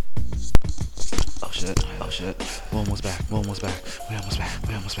 Oh shit. We're almost back.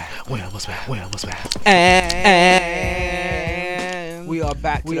 And we are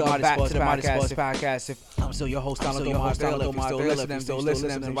back to the Mighty Sports podcast. I'm still your host, Donald Marvell. If you're still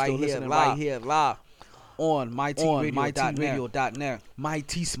listening right here live on mytradio.net,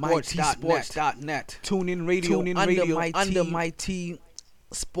 mytsports.net, TuneIn Radio, under Mighty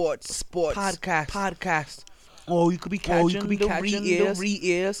Sports podcast. Or you could be catching the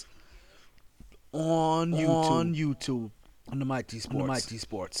re-ears on YouTube on the Mighty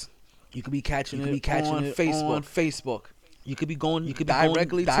Sports. You could be catching it on Facebook. You could be going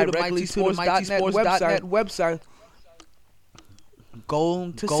directly to the MightySports.net website.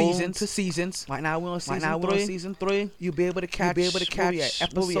 Go to seasons. Right now we're on season 3. You'll be able to catch episodes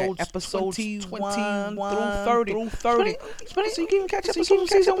 21 through 30. So you can catch episodes from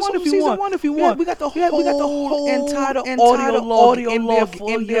season 1 if you want. We got the whole entire audio log in there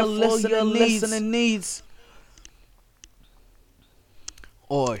for your listening needs.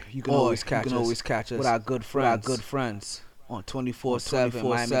 Or you can always catch us with our good friends. On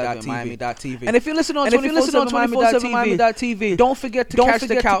 24/7 Miami.tv. And if you listen on 24/7 Miami.tv, don't forget to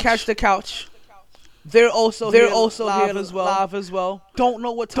catch the couch. They're also here live as well. Don't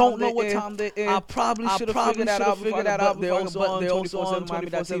know what time they're in. I probably should have figured that out, but they're also on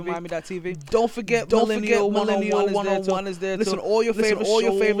 24/7 Miami.tv. Don't forget Millennial 101 is there. Listen, all your favorite shows,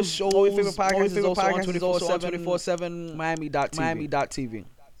 all your favorite podcasts is also on 24/7 Miami.tv.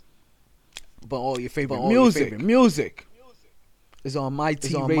 But all your favorite music is on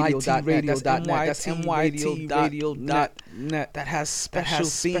mytradio.net. That's mytradio.net. That has special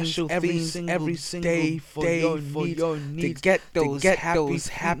themes every day for your needs to get those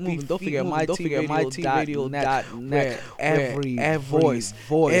happy. Don't forget mytradio.net. Every voice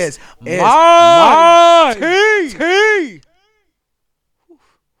is Mighty.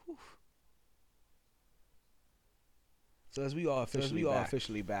 So as we are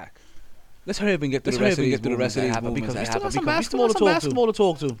officially back. Let's hurry up and get through the rest of these movements because we still got some basketball to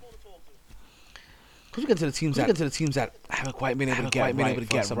talk to. Because we get to the teams that haven't quite been able to get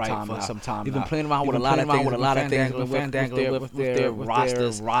right for some time. We've been playing around with a lot of things, with their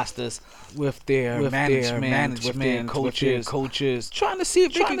rosters, with their management, coaches, trying to see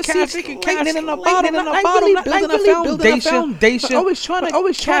if they can catch lightning in a bottle, building a foundation. Always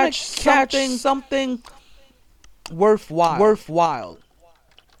trying to catch something worthwhile.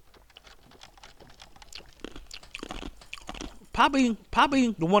 Probably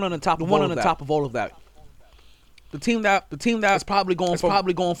the one on the top of all of that. The team that's probably going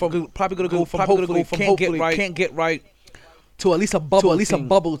to go from hopefully can't get right to at least a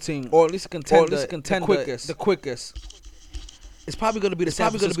bubble team or at least a contender the quickest. It's probably going to be the San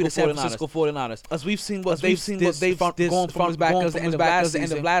Francisco 49ers. As we've seen what they've gone from back as the end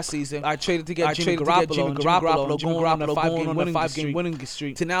of last season. I traded to get Jimmy Garoppolo going on a 5-game winning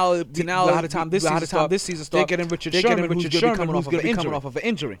streak. To now by the time this season starts, they're getting Richard Sherman, who's going to be coming off of an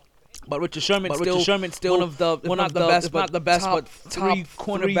injury. But Richard Sherman still one of the best, but top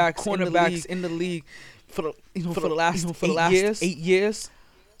cornerbacks in the league for the last 8 years.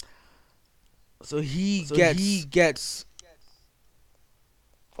 So he gets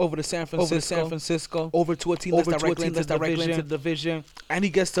over to San Francisco, over to a team that's directly into the division, and he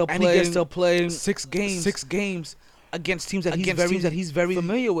gets to play 6 games against teams that he's very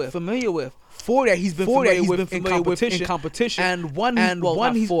familiar with. 4 that he's been familiar with in competition, and one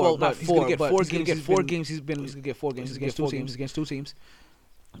he's gonna get 4 games. He's gonna get 4 games against two teams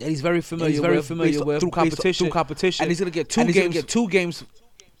that he's very familiar with through competition, and he's gonna get 2 games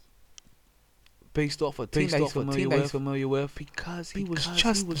based off a team that he's familiar with because he was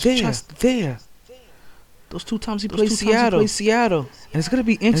just there. Those 2 times he played Seattle, and it's gonna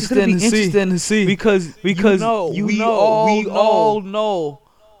be interesting to see because we all know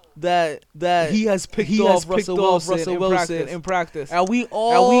that he has picked off Russell Wilson in practice, and we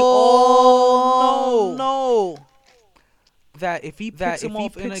all know that if he picks him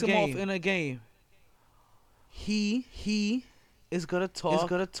off in a game, he is gonna talk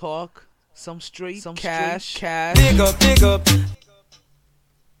some straight cash. Big up.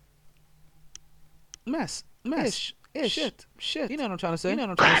 Mess. Shit. You know what I'm trying to say.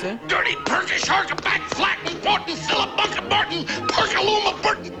 Dirty Turkish back flat and Fortin, Philip Bunker Barton, Perkaluma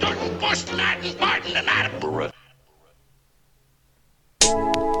Burton, Durton, Boston, Adams, Martin, and Attenborough.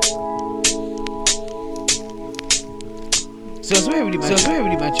 So as we already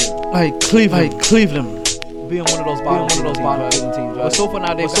mentioned, like Cleveland being one of those bottom teams. Right? But so far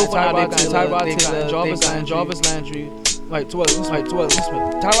now they've got Tyrod Taylor, Jarvis Landry. Tyrod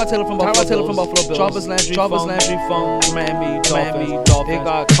Taylor from Buffalo Bills. Jarvis Landry from Miami Dolphins. They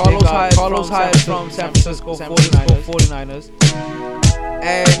got Carlos Hyde from San Francisco 49ers.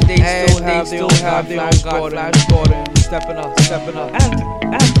 And they still have their own Flash Gordon stepping up. And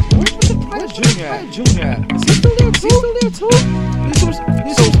where's Junior at? Is he still there too?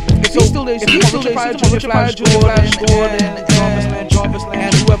 If he's still there, Flash Gordon, Jarvis Landry,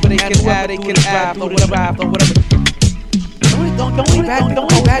 and whoever they can add through the draft or whatever. The only bad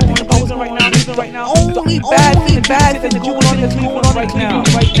thing about Cleveland right now. Only bad thing that you want to Cleveland right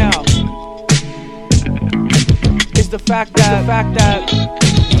now is the fact that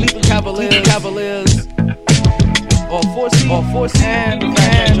Cleveland Cavaliers are 4 seed and the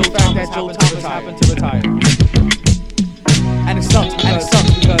fact that Joe Thomas happened to retire. And it sucks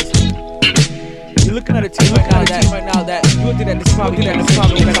because you're looking at a team right now that you would think that this is probably better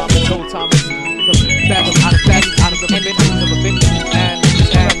than Joe Thomas. The best out of the bench, and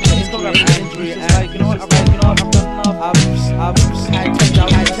he's coming up with an injury. And like, you know what? I've done enough. I've had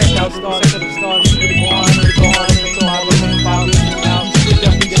 10,000 stars. Really go on until I was in 5 years from now. You should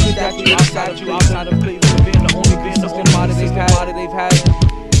definitely get a statue outside of Cleveland, being the only body they've had.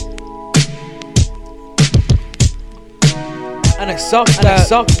 And it sucks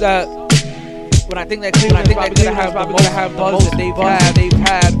that when I think that Cleveland is probably gonna have the buzz that they've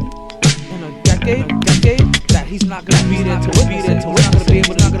had. Decade that he's not gonna be there to witness it. He's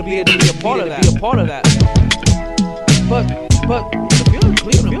not gonna be able to be a part of that. But if you're a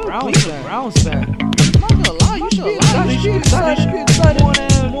Cleveland Browns fan, I'm not gonna lie, you should be excited.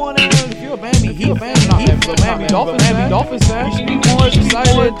 More than if you're a Miami Heat fan, Miami Dolphins fan, you should be more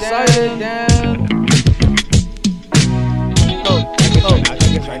excited than. I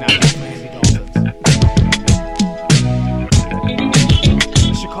guess right now it's Miami Dolphins.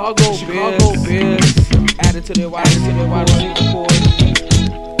 Chicago Bears added to their wide receiver core.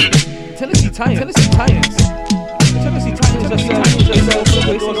 Tennessee Titans just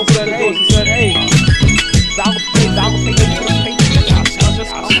said, hey, I'll pay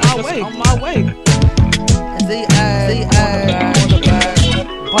just on my way. And they add quarterback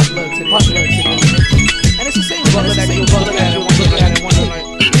Butler to them. And it's the same Butler that you look at and wonder like,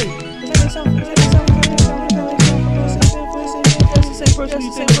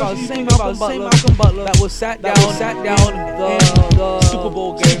 same Malcolm Butler that was sat down the Super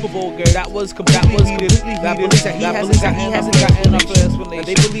Bowl game that was completely heated. That believes that he hasn't gotten enough explanation.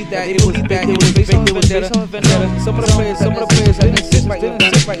 They believe that it was based on vendetta. Some of the players didn't sit right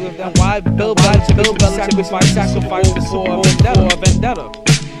with them. Why Bill Belichick sacrificed for a vendetta?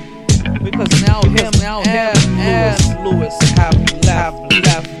 Because now him and Lewis have left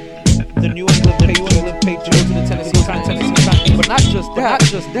the New England Patriots to the Tennessee Titans. But not just that.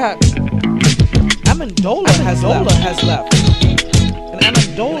 Amendola has left. And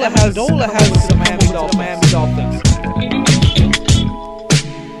Amendola has the Miami Dolphins.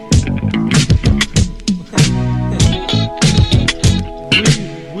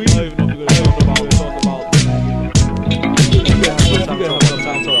 We don't even know if we're going to talk about.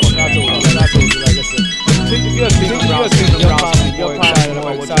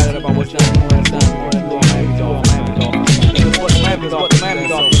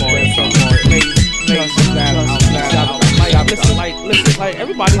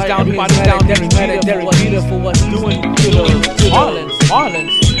 everybody's down there mad at Derek Jeter for what he's doing to the Marlins.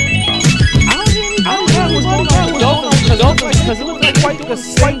 I don't know what's going on with Dolphins because it looks like quite the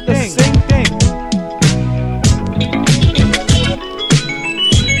same thing.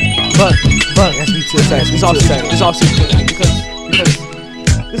 But as we said, this offseason because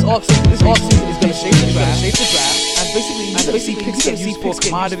this offseason is going to shape the draft. And basically picks get used for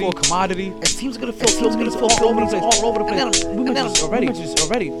commodity. And teams are going to fill all over the place. And then already. A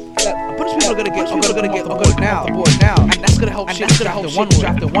bunch of people are going to get on the board now. And that's going to help shape draft one.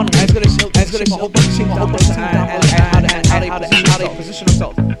 And it's going to shape a whole bunch of teams and how they position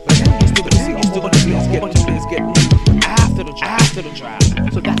themselves. But then you're still going to see a whole bunch of players get after the draft.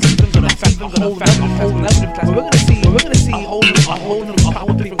 So that's going to affect a whole level. We're going to see a whole different style. We're going to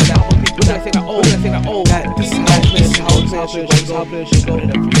think that this is how players should go.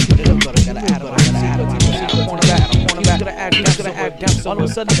 Gotta add depth. All of a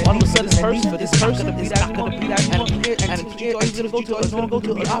sudden, this person gonna be that, and he's gonna go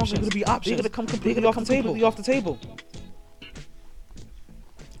to the options. They're gonna come completely off the table.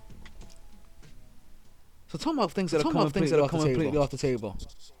 So talking about things that are coming completely off the table.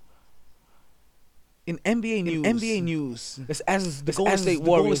 In NBA news, as the Golden State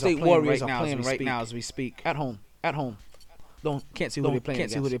Warriors are playing right now as we speak, at home. Can't see who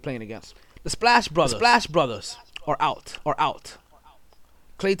they're playing against. The Splash Brothers are out.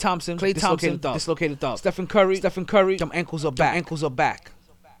 Klay Thompson dislocated thumb. Stephen Curry, them ankles are back.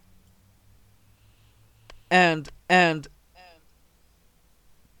 And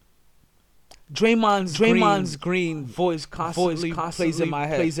Draymond's Green voice constantly plays in my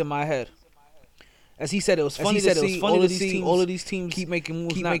head. As he said, it was funny to see all of these teams keep making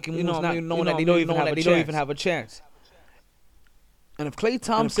moves, knowing that they don't even have a chance. And if Klay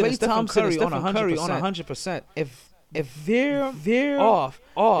Thompson and Stephen Curry on 100%, if they're off,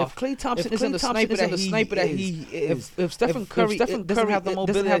 if Klay Thompson isn't the sniper that he is, if Stephen Curry doesn't have the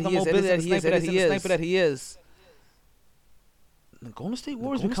mobility that he is, the Golden State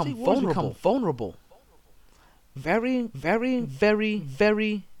Warriors become vulnerable. Very, very, very,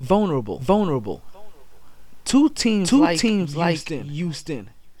 very vulnerable. Two teams like Houston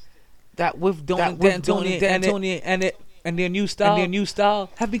that with D'Antoni and their new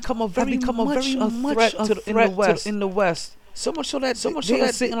style have become a very threat in the West. So much so that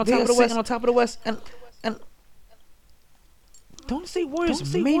they're sitting on top of the West and Golden State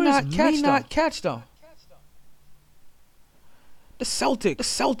Warriors may not catch them. The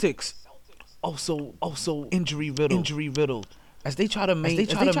Celtics also injury riddled as they try to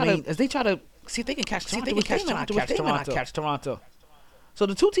see if they can catch Toronto. So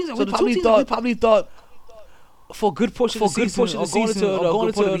the two teams that we probably thought for a good portion of the season are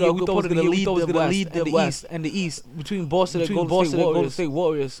going to the year, we thought was going to lead the West and the East between Boston and Golden State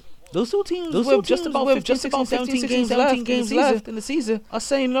Warriors. Those two teams with just about 17 games left in the season are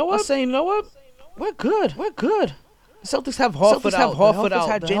saying, you know what? We're good. The Celtics have Horford out.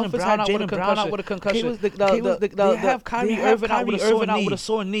 Had Jaylen Brown out with a concussion. They have Kyrie Irving out with a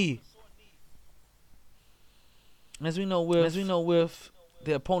sore knee. As we know with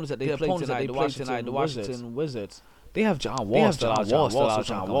the opponents that they played tonight, the Washington Wizards, they have John Wall still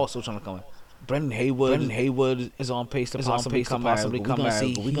trying to come in. Brendan Haywood is on pace to possibly come back. We're gonna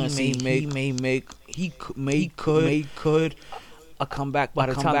see he could a comeback by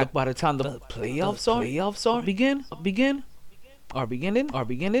the time the playoffs are beginning.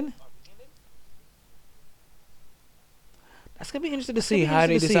 That's gonna be interesting to see how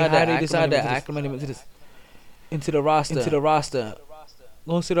they decide to acclimate him into the roster.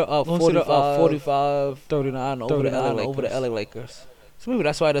 Going to the 45-39 over the LA Lakers. So maybe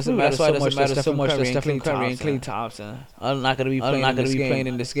that's why it doesn't matter so much that Stephen Curry and Klay Thompson are not going to be playing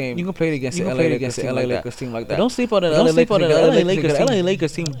in this game. You can play it against the LA Lakers team like that. But don't sleep on the LA Lakers. The LA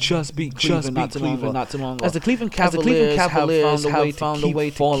Lakers team just beat Cleveland not too long ago. As the Cleveland Cavaliers have found a way to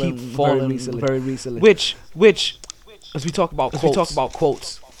keep falling very recently. Which as we talk about quotes.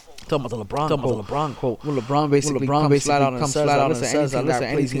 Talking about the LeBron quote. Well, LeBron basically comes flat out and says, "Listen,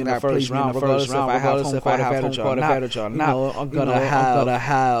 anything that plays me in the first round, regardless if I have home court advantage or not, I'm gonna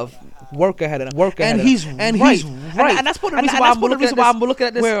have work ahead of him." And he's right. And that's part of the reason why I'm looking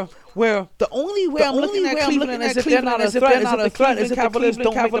at this. Where the only way I'm looking at Cleveland is if they're not a threat, is if the Cavaliers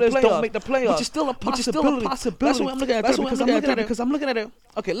don't make the playoffs, which is still a possibility. That's why I'm looking at it. Because I'm looking at it.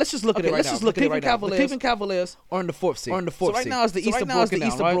 Okay, let's just look at it right now. The Cleveland Cavaliers are in the fourth seed. So right now, as the East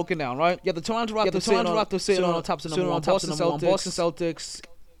broken down, right? Yeah, the Toronto Raptors sitting on top of number one. Boston Celtics.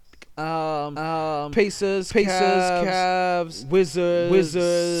 Pacers, Cavs,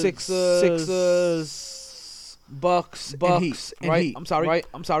 Wizards, Sixers. Bucks, and right? Heat. I'm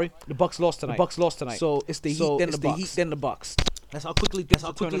sorry. The Bucks lost tonight. So it's the Heat, then the Bucks. That's how quickly things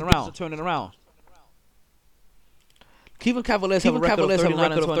are turning around. Cleveland Cavaliers have a record of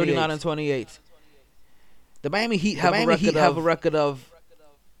 39 and 28. The Miami Heat have a record of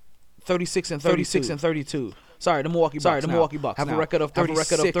 36 and 32. Sorry, the Milwaukee Bucks have a record of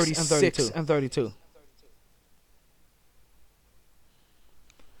 36 and 32.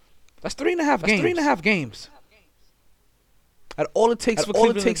 That's 3.5 games. And all it takes for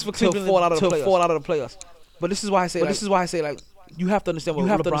Cleveland to fall out of the playoffs. But this is why I say like you have to understand what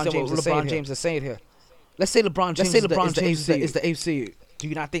LeBron James is saying here. Let's say LeBron James is the eighth seed. Do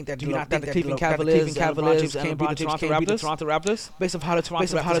you not think that the Cleveland Cavaliers can beat the Toronto Raptors? Based on how the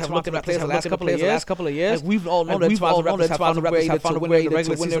Toronto Raptors have looked at the players the last couple of years. Like, we've all known that the Toronto Raptors have found a way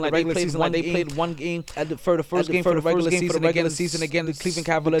to win in the regular season. Like they played one game for the first game for the regular season again. The Cleveland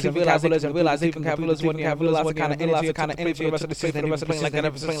Cavaliers and realized the Cleveland Cavaliers wouldn't have the kind of energy for the rest of the season. They've been playing like that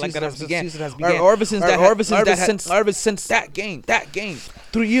ever since the season has begun. Or ever since that game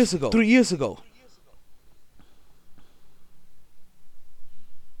 3 years ago.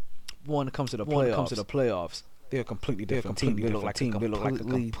 When it comes to the playoffs, they're a completely different team. They look like a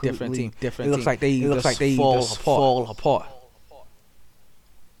completely different team. It looks like they fall apart.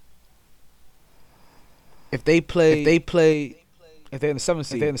 If they're in the 7th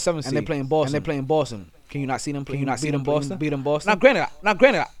seed, and they're playing Boston, can you not see them beat them Boston? Now,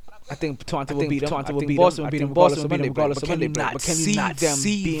 granted, I think Toronto will beat them. Boston will beat them regardless of Monday. But can you not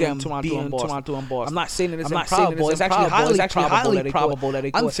see them beating Toronto and Boston? I'm not saying it is improbable. It's actually highly probable that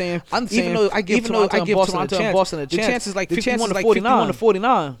they could. I'm saying even though I give Toronto and Boston a chance, the chances like 51 to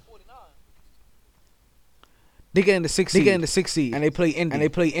 49. They get in the 6th seed and they play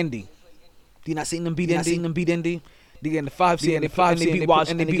Indy. Do you not see them beat Indy? They get in the 5 seed and they beat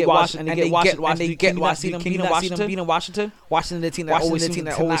Washington and they get Washington and they get Washington. Can you not see them beating Washington? Washington, the team that always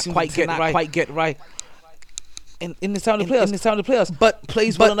quite get right. In the time of the playoffs, but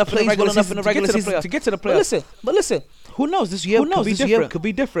plays well enough in the regular season to get to the playoffs. But listen, who knows? This year could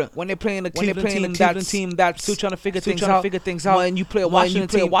be different when they're playing the Cleveland team that's still trying to figure things out. When you play a Washington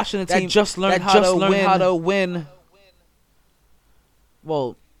team that just learned how to win.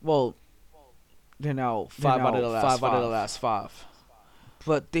 Well. They're now 5 out of the last 5.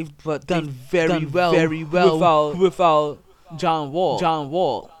 But they've done very well without John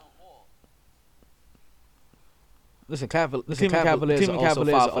Wall. Listen, Cavaliers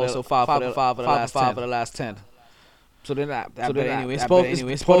are also 5 out of the last 10. So they're not that bad anyway. It's part of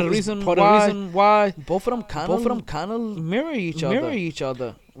the reason why both of them kind of mirror each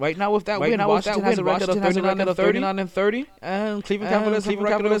other. Right now with that win, Washington has a record of 39 and 30, and Cleveland Cavaliers have a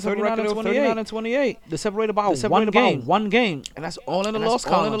record of 39 and 28. They're separated by one game, and that's all in the loss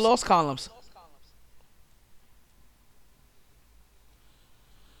columns.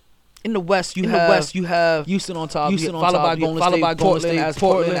 In the West, you have Houston on top, followed by Golden State.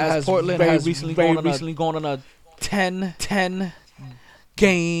 Portland has recently gone on a 10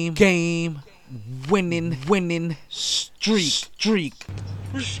 game winning streak.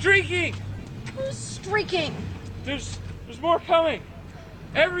 We're streaking! Who's streaking? There's more coming.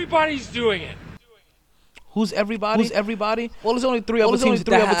 Everybody's doing it. Who's everybody? Well, there's only three other teams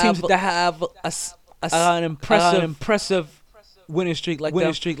that have an impressive winning streak like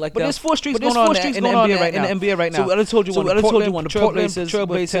that. But there's 4 streaks going on in the NBA right now. So I told you one. The Portland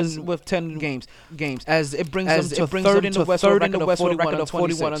Trailblazers with 10 games. As it brings them to third in the West with a record of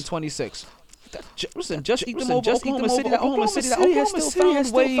 41 and 26. Listen, just eat them over Oklahoma City. Oklahoma City has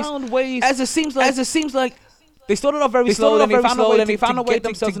still found ways. As it seems like they started off very slow, and they found a way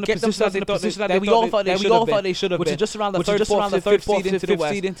to get themselves in the position that we all thought they should have been, which is just around the third, fourth seed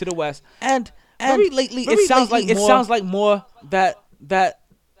into the West. And very lately, it sounds like more that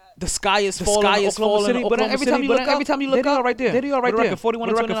the sky is falling. But every time you look out, right there, they are right there. 41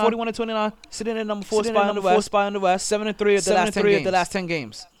 and 29, sitting in number 4 spot in the West. 7-3 of the last 10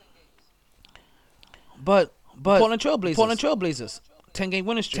 games. But Portland Trailblazers, 10-game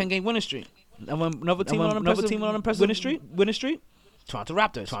winning streak. Another team on an impressive winning streak. Toronto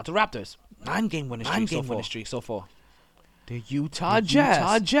Raptors, 9-game winning streak so far. The Utah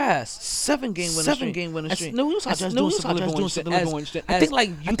Jazz, 7-game winning streak. No, Utah Jazz doing something more interesting. I think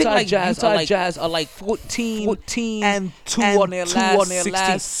like Utah Jazz are like 14 and 2 on their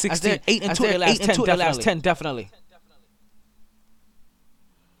last 16. 8 and 2 on their last 10, definitely.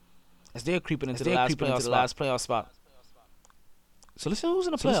 As they're creeping into the last playoff spot. So listen, who's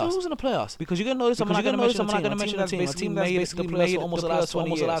in the playoffs? Because you're gonna notice I'm not gonna mention a team that's basically made almost the last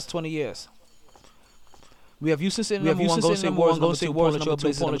 20 years. We have Houston State number 1, Golden State Warriors number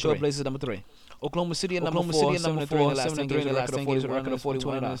 2, Portland Trailblazers number 3. Oklahoma City at number 4, 7-3 in the last 10 games, a record of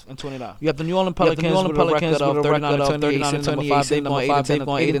 41 and 29. You have the New Orleans Pelicans with a record of 39 and 28, number 5. They've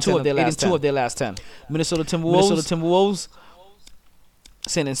gone 8 and 2 of their last 10. Minnesota Timberwolves.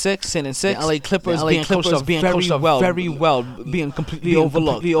 10-6. The LA Clippers being coached very well, being completely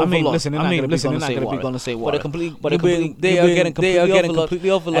overlooked. I mean, listen, they're not going to be going to say water. But they are getting completely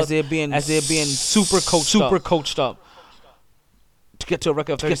overlooked as they're being super coached up to get to a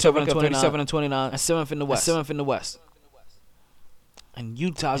record of 37 and 29 and 7th in the West. And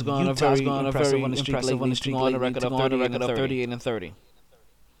Utah's going on a very impressive winning streak on a record of 38 and 30.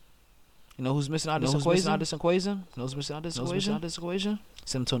 You know who's missing out this equation?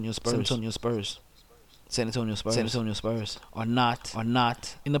 San Antonio Spurs are not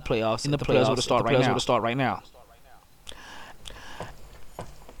in the playoffs. The playoffs will start right now.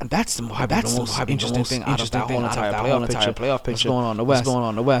 And that's the most interesting thing out of that whole entire playoff picture. What's going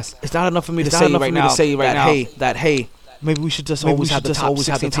on in the West? It's not enough for me to say right now that hey, maybe we should just always have the top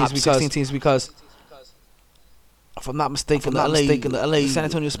 16 teams because if I'm not mistaken, the LA San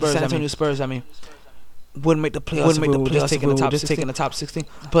Antonio Spurs, I mean, wouldn't make the playoffs. Just taking the top 16.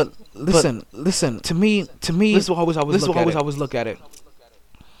 But listen. To me, this is how I always look at it.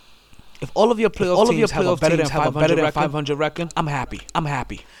 If all of your playoff teams have a better than 500 record, I'm happy.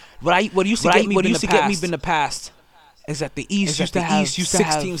 Right? What used to get me in the past is that the East used to have 6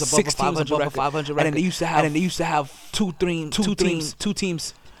 teams above a 500 record, and they used to have two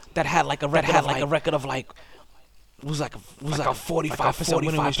teams that had like a record of like. It was like a 45%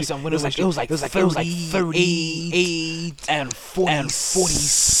 winning streak. It was like 38 and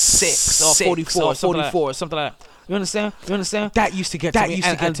 46 or 44, something like that. You understand? That used to get to me,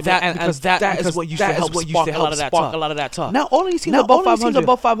 and that is what used to help spark a lot of that talk. Now all of these teams above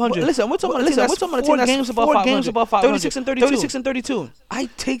 500. Listen, we're talking about a team that's 4 games above 500. 36 and 32. I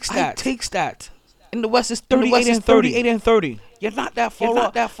takes that. In the West, it's 38 and 30. You're not that far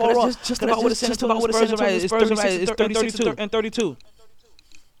off. Just about what the San Antonio Spurs are. It's 36 and 32.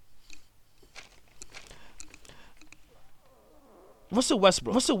 Russell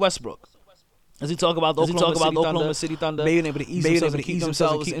Westbrook. As he talk about the Oklahoma City Thunder being able to ease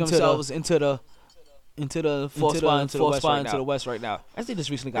themselves into the fourth spot into the West right now. I think this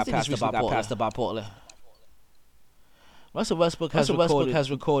recently got passed by Portland. Russell Westbrook has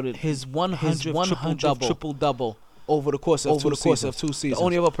recorded his 100 triple-double over the course of 2 seasons. The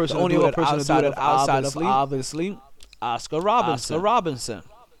only other person to do that outside of obviously Oscar Robinson.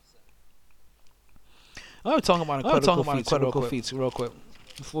 I'm talking about incredible feats real quick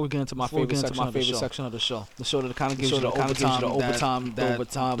before we get into my favorite section of the show. The show that kind of gives you the overtime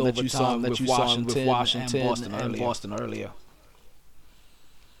that you saw with Washington and Boston earlier.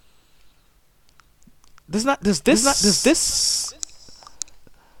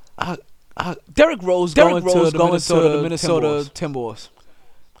 Derrick Rose going to the Minnesota Timberwolves.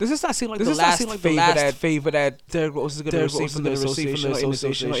 Does this not seem like the last favor that Derrick Rose is going to receive from the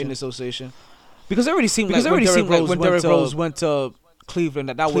association? Because it already seemed like when Derrick Rose went to Cleveland,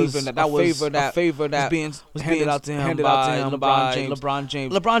 that was a favor that was handed out to him by LeBron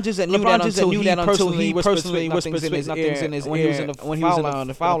James. LeBron James knew that until he personally whispered things in his ear when he was in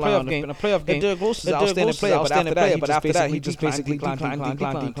the playoff game. And Derrick Rose is an outstanding player, but after that, he just basically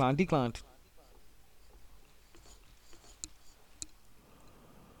declined.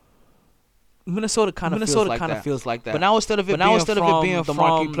 Minnesota kind of feels like that. But now instead of it being from the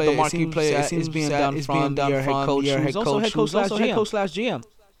marquee player, it seems being done from your head coach, who's also head coach slash GM.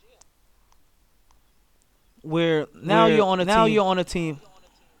 Where now you're on a team.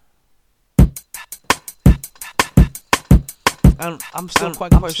 And I'm still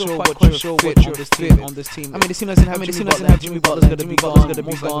quite sure what your fit on this team. I mean, the team doesn't have Jimmy Butler's going to be gone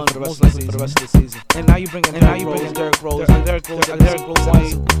most likely for the rest of the season. And now you bring in Derrick Rose. Derrick Rose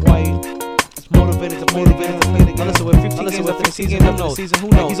white. Motivated to play together. Listen, with 15 games left in the season, who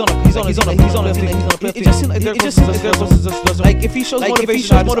knows? He's on a flip. It just seems like Derrick Rose doesn't like if he shows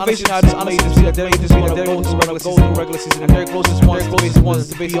motivation. I just honestly see that Derrick just want to go to regular season, and Derrick Rose just wants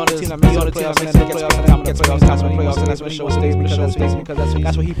to be on the team that makes the playoffs and then gets playoffs. That's when he shows stays because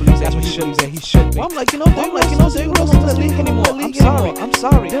that's what he believes that he should be. I'm like, Derrick Rose isn't in the league anymore. I'm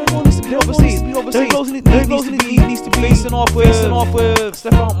sorry. Derrick Rose needs to be overseas. Derrick Rose needs to be facing off with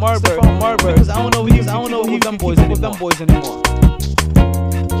Stephon Marbury. Because I don't know who them boys anymore.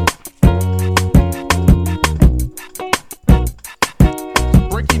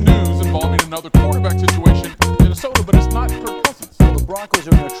 Breaking news involving another quarterback situation in Minnesota, but it's not Kirk Cousins. Well, the Broncos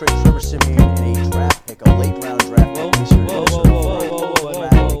are going to trade Trevor Siemian in a draft pick, a late-round draft pick this year.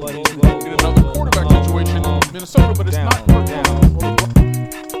 In another quarterback situation in Minnesota, but it's not Kirk Cousins.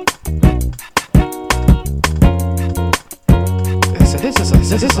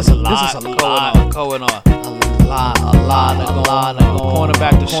 This is a lot going on. A lot going on.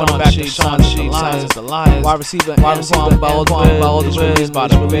 Cornerback to Sean Sheets, the Lions. Wide receiver Antoine Baldwin by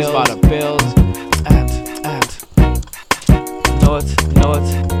the Bills. And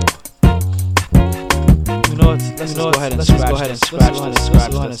you know what? Let's go ahead and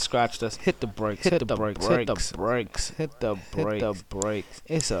scratch this. Hit the brakes.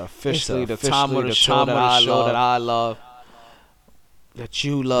 It's officially the time of the show that I love. That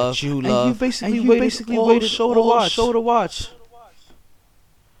you love. And you basically waited show to watch.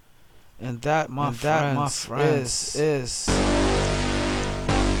 And that, my friends, is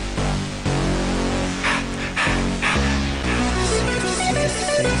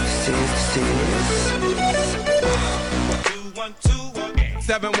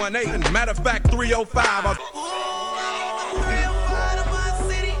 $718. Matter of fact, 305.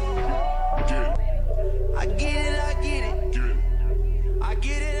 I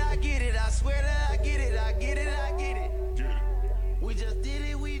get it. I swear that I get it. We just did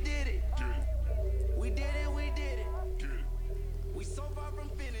it. We did it. We did it. We so far from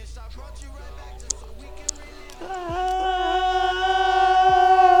finished. I brought you right back just so we can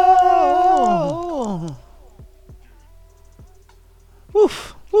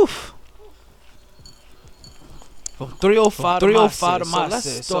Woof. From 305 to my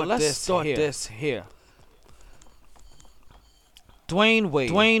sis. So let's start this here. Dwayne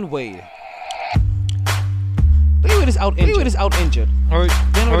Wade. Dwayne Wade is out injured.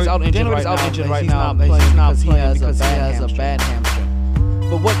 Dwayne Wade is out injured right now. He's not playing because he has a bad hamstring.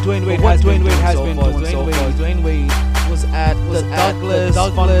 But what Dwayne Wade has been doing so far. Dwayne Wade was at the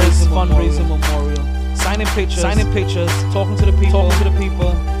Douglas fundraising memorial, signing pictures, talking to the people,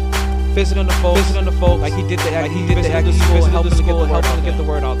 visiting the folks, like he did the school, helping to get the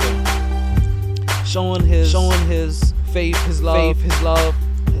word out there, showing his faith, his love,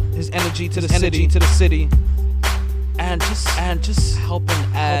 his energy to the city, and just helping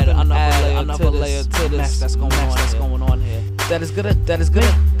add another layer to this mess that's going on here. That is gonna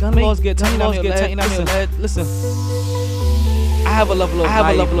gun laws get taken out here. Listen, I have a level of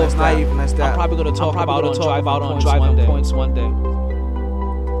naiveness that I'm probably gonna talk about on Drive-In Points one day.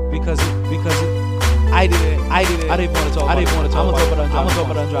 Because I didn't want to talk. I'm gonna talk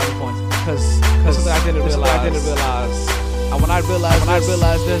about on Drive-In Points because I didn't realize. And when I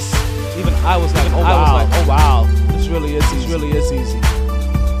realized this, even I was like, oh wow, this really is easy.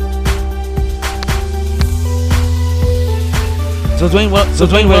 So Dwayne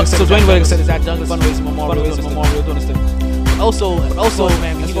Wade said it's at Douglas fundraising memorial doing this thing. Also,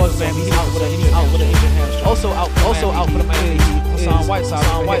 man, he's out with an injured hamstring. Also out for the Miami Heat. Hassan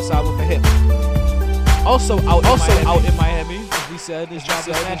Whiteside with a hip. Also out in Miami, as we said, is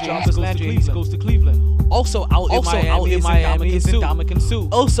Jarvis Landry goes to Cleveland. Also out in Miami is Ndamukong Suh.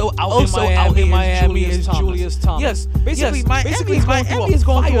 Also out in Miami is Julius Thomas. Yes, basically Miami is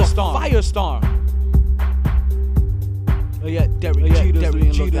going through a firestorm. Oh yeah, Derek Jeter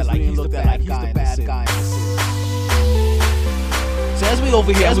looked at like he's the bad guy in the city. So as we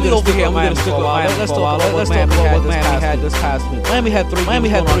over here, we're gonna stick with Miami. Let's talk about what Miami had this past week. Miami had three games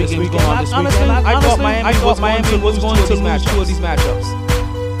going on this weekend. Honestly, I thought Miami was going to lose 2 of these matchups.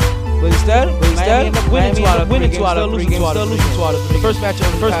 But instead, winning 2 out of 3 games, still losing 2 out of 3. The first matchup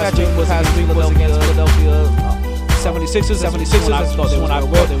was against Philadelphia 76ers. That's when I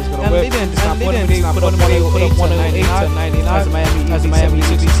thought they was going to win. And they didn't. They put up 108 to 99 as the Miami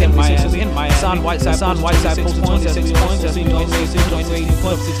Heat in Miami. Hassan Whiteside posted 26 points.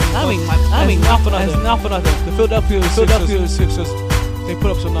 I mean, not for nothing. The Philadelphia Sixers, they put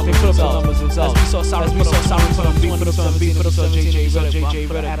up some numbers themselves. As we saw Sari put up some JJ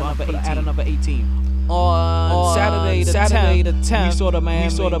Redick add another 18. On Saturday the 10th, we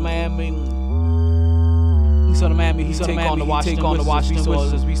saw the Miami Heat take on the Washington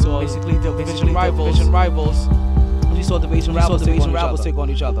Wizards. We saw basically division rivals. We saw division rivals take on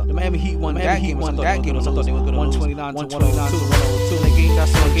each other. The Miami Heat won that game. I thought they were going to 129 to 102. In the game that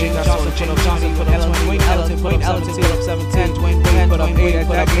saw James Johnson put up 20. Wayne Ellington put up 17. Dwayne Wade put up 8.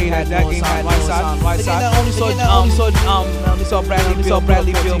 That game had Whiteside. Only saw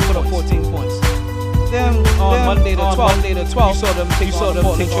Bradley Beal put up 14 points. Then on Monday the 12th, you saw them take on the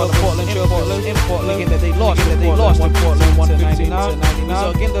Portland Trailblazers in Portland, game that they lost in Portland 115 to 99. So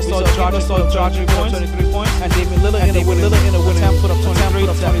again, they saw Josh 23 points, and Damian Lillard in a winning attempt put up 23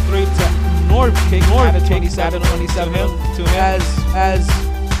 to North Kick added 27 to him as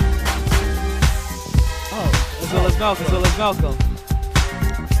well as Malcolm,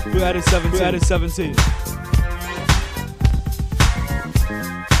 who added 17.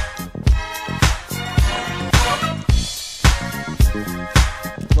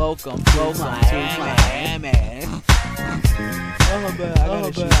 Welcome to Miami. Oh man, I got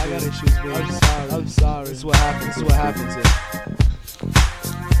issues, baby. I'm sorry. This is what happens here.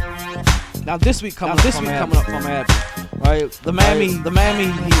 Now this week coming up from Miami, right? The Miami,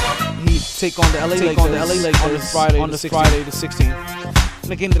 he take on the LA Lakers on the Friday the 16th.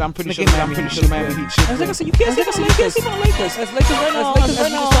 The game that I'm pretty sure Miami Heat should. Like I said, you can't sleep on Lakers. As Lakers right now,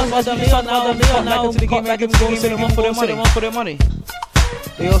 back into the game, for their money.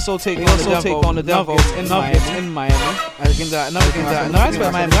 They also take on the Denver in Miami. I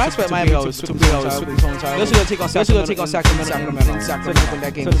expect Miami to be. They also take on Sacramento in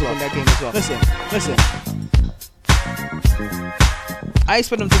that game as well. Listen. I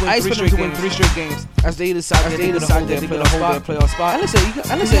expect them to win 3 straight games as they decide to hold their playoff spot. And listen, you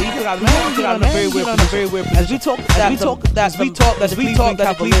got Miami in a very weird position. As we talk that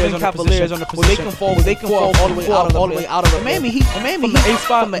the Cleveland Cavaliers on the position they can fall all the way out of it. Miami Heat from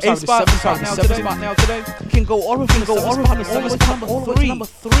the 8th spot now today can go all the way to number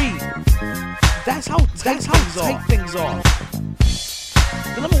 3. That's how tight things are.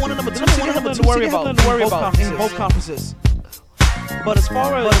 The number 1 and number 2 to worry about in both conferences. But as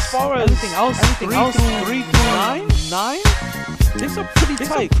far as everything else, 3 through 9, things are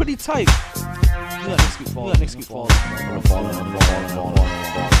pretty tight. You let Knicks keep falling.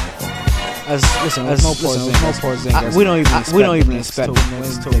 As no Porzingis, we don't even expect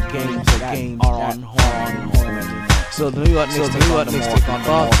wins till the games are on home. So the New York Knicks take on the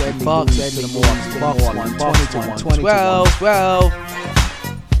Bucks, and the Bucks won 20-12.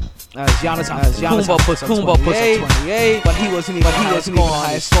 As Giannis Kumba puts up 28, but he wasn't even the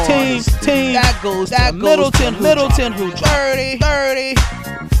highest team. That goes to Middleton who dropped 30.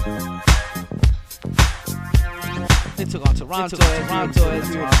 They took on Toronto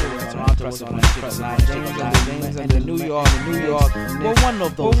was on James and the New York were one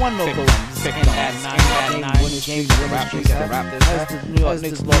of those picked that 9 winning games the Raptors. As the New York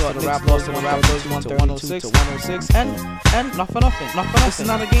Knicks lost to the Raptors 106 and not for nothing. This is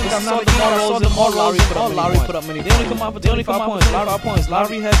not a game that saw DeMar Rosen Lowry put up many. They only come out for 25 points.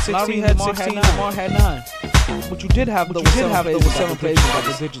 Lowry had 16, DeMar had 9. But you did have those 7 plays in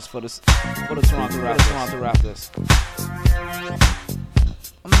double digits for the Toronto Raptors.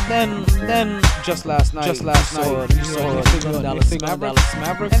 And then just last night, you saw Dallas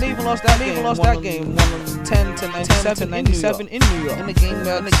Mavericks, and they even lost that game, 10-97 in New York. In the game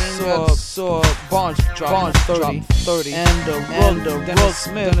that saw Barnes drop 30, and the Dennis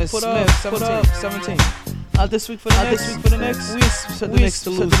Smith put up 17. This week for the Knicks, we expect the Knicks to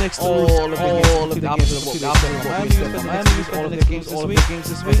lose all of the games all of the games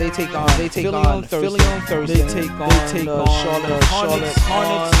this week. They take on Philly on Thursday. They take on Charlotte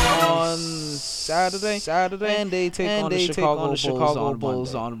on Saturday, and they take on the Chicago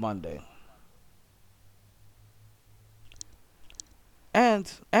Bulls on Monday.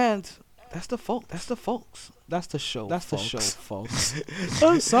 And that's the folks. That's the show, folks.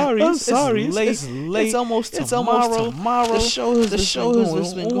 I'm sorry. It's late. It's almost tomorrow. The show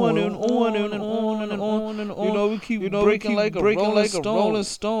has been going on. You know, we keep breaking like a rolling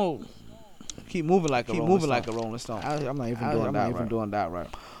stone. Keep moving like a rolling stone. I'm not even doing that right.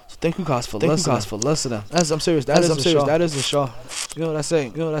 So thank you guys for listening. I'm serious. That is the show. You know what I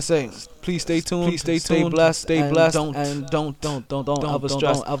say? Please stay tuned. Stay blessed. And don't ever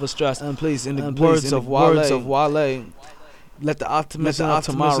stress. And please, in the words of Wale, let the optimism of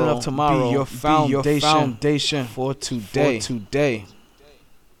tomorrow be your foundation for today.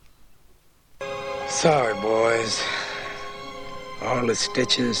 Sorry, boys. All the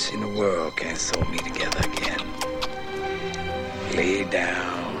stitches in the world can't sew me together again. Lay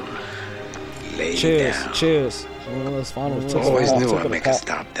down. Cheers. Always knew I'd make a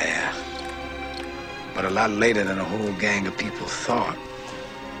stop there. But a lot later than a whole gang of people thought.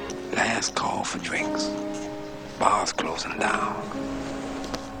 Last call for drinks. Bars closing down.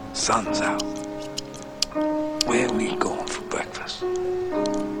 Sun's out. Where we going for breakfast?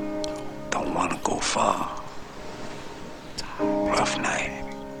 Don't wanna go far. Rough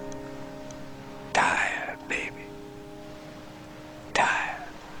night. Tired, baby. Tired.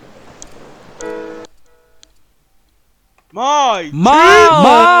 My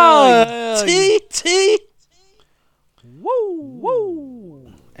T.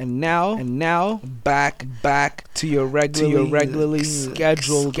 Woo. And now back to your regularly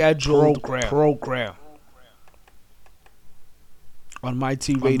scheduled program on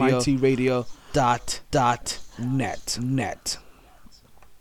MyTRadio.net.